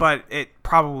 But it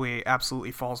probably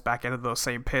absolutely falls back into those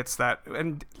same pits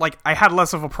and like I had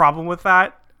less of a problem with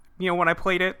that, when I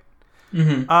played it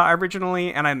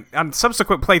originally, and on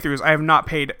subsequent playthroughs, I have not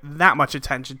paid that much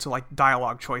attention to like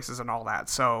dialogue choices and all that.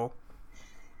 So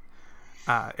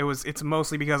it's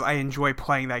mostly because I enjoy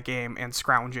playing that game and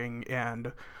scrounging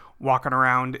and walking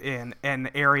around in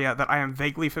an area that I am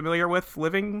vaguely familiar with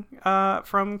living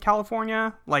from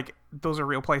California. Like, those are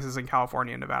real places in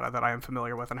California and Nevada that I am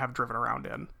familiar with and have driven around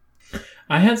in.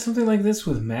 I had something like this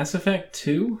with Mass Effect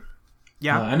 2.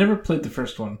 Yeah. I never played the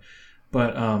first one,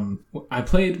 but I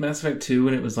played Mass Effect 2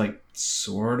 and it was like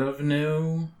sort of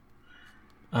new,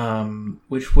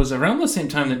 which was around the same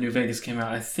time that New Vegas came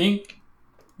out. I think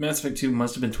Mass Effect 2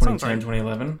 must have been 2010,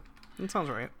 2011. That sounds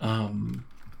right.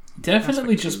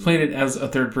 Definitely just played it as a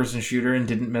third-person shooter and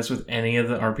didn't mess with any of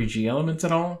the RPG elements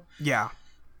at all. Yeah.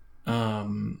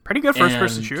 Pretty good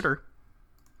first-person shooter.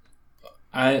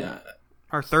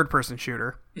 Or third-person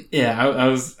shooter. Yeah, I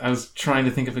was trying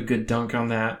to think of a good dunk on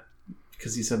that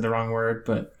because you said the wrong word,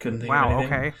 but couldn't think of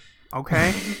anything.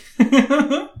 Okay.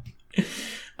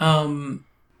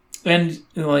 And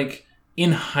like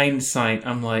in hindsight,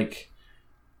 I'm like,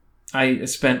 I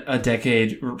spent a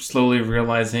decade slowly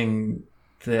realizing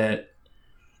that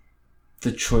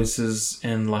the choices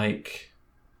in like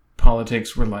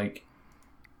politics were like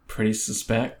pretty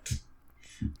suspect.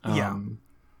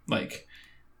 Like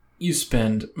you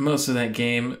spend most of that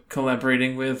game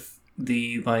collaborating with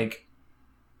the like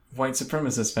white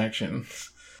supremacist faction.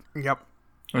 Yep.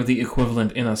 Or the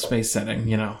equivalent in a space setting,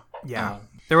 Yeah.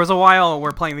 There was a while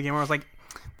where playing the game where I was like,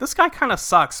 this guy kind of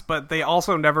sucks, but they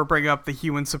also never bring up the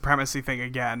human supremacy thing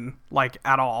again, like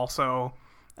at all. So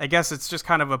I guess it's just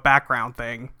kind of a background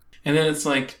thing. And then it's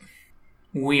like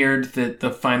weird that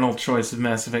the final choice of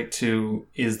Mass Effect 2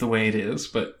 is the way it is,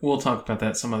 but we'll talk about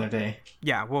that some other day.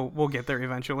 Yeah, we'll get there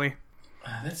eventually.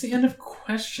 That's the end of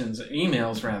questions,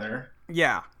 emails rather.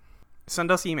 Yeah. Send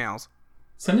us emails.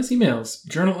 Send us emails.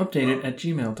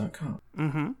 journalupdated@gmail.com.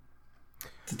 Mm-hmm.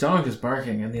 The dog is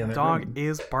barking in the other room. The dog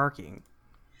is barking.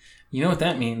 You know what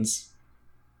that means?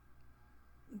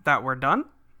 That we're done?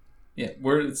 Yeah,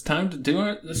 it's time to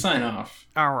do the sign-off.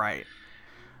 All right.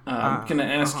 I'm going to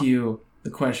ask you the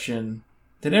question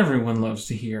that everyone loves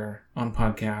to hear on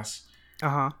podcasts.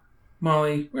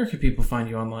 Molly, where can people find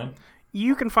you online?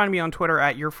 You can find me on Twitter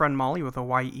at yourfriendmolly with a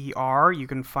Y-E-R. You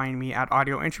can find me at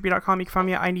audioentropy.com. You can find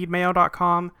me at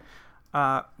ineedmayo.com.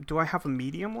 Do I have a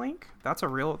Medium link? That's a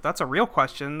real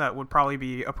question that would probably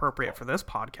be appropriate for this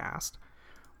podcast.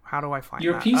 How do I find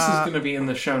your that? piece is going to be in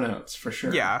the show notes for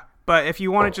sure. Yeah, but if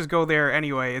you want to just go there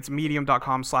anyway, it's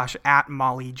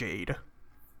medium.com/@mollyjade.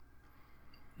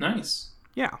 Nice.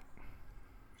 Yeah.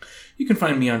 You can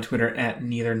find me on Twitter at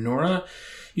NeitherNora.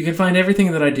 You can find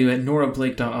everything that I do at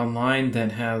norablake.online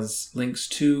that has links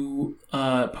to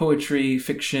poetry,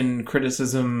 fiction,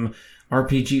 criticism,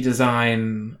 RPG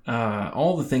design,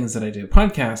 all the things that I do.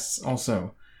 Podcasts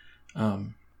also.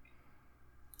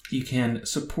 You can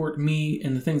support me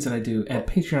in the things that I do at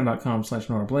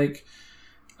patreon.com/NoraBlake.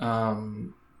 I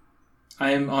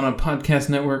am on a podcast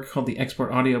network called the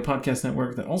Export Audio Podcast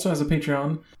Network that also has a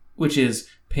Patreon, which is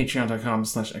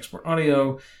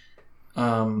patreon.com/exportaudio.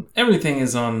 Everything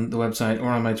is on the website or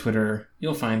on my Twitter.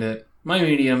 You'll find it. My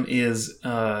medium is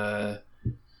at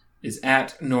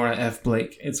Nora F.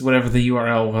 Blake. It's whatever the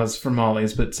URL was for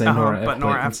Molly's, but say Nora F. Blake. But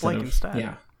Nora F. Blake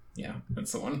instead. Yeah,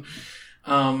 that's the one.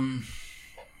 I'm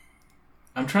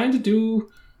trying to do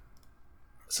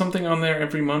something on there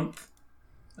every month.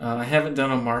 I haven't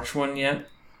done a March one yet,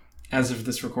 as of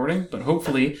this recording, but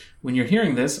hopefully, when you're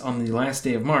hearing this on the last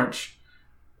day of March,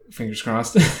 fingers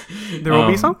crossed, there will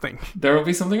be something. There will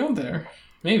be something on there.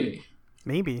 Maybe.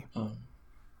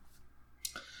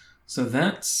 So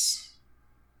that's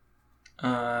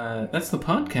the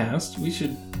podcast. We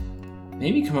should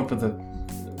maybe come up with a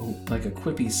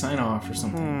quippy sign-off or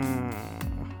something.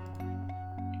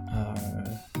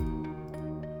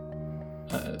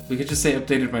 We could just say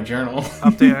updated my journal. We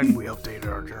updated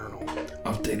our journal.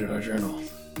 Updated our journal.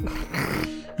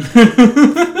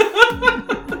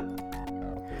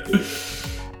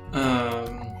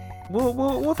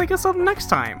 We'll think of something next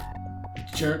time.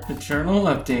 Journal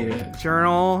updated.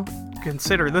 Journal.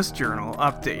 Consider this journal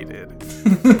updated.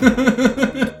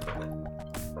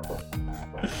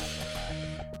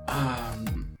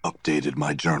 Updated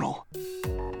my journal.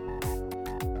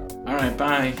 All right,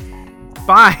 bye.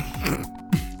 Bye.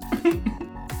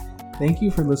 Thank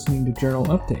you for listening to Journal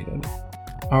Updated.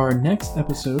 Our next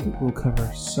episode will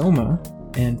cover Soma,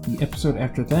 and the episode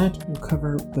after that will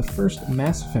cover the first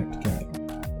Mass Effect game.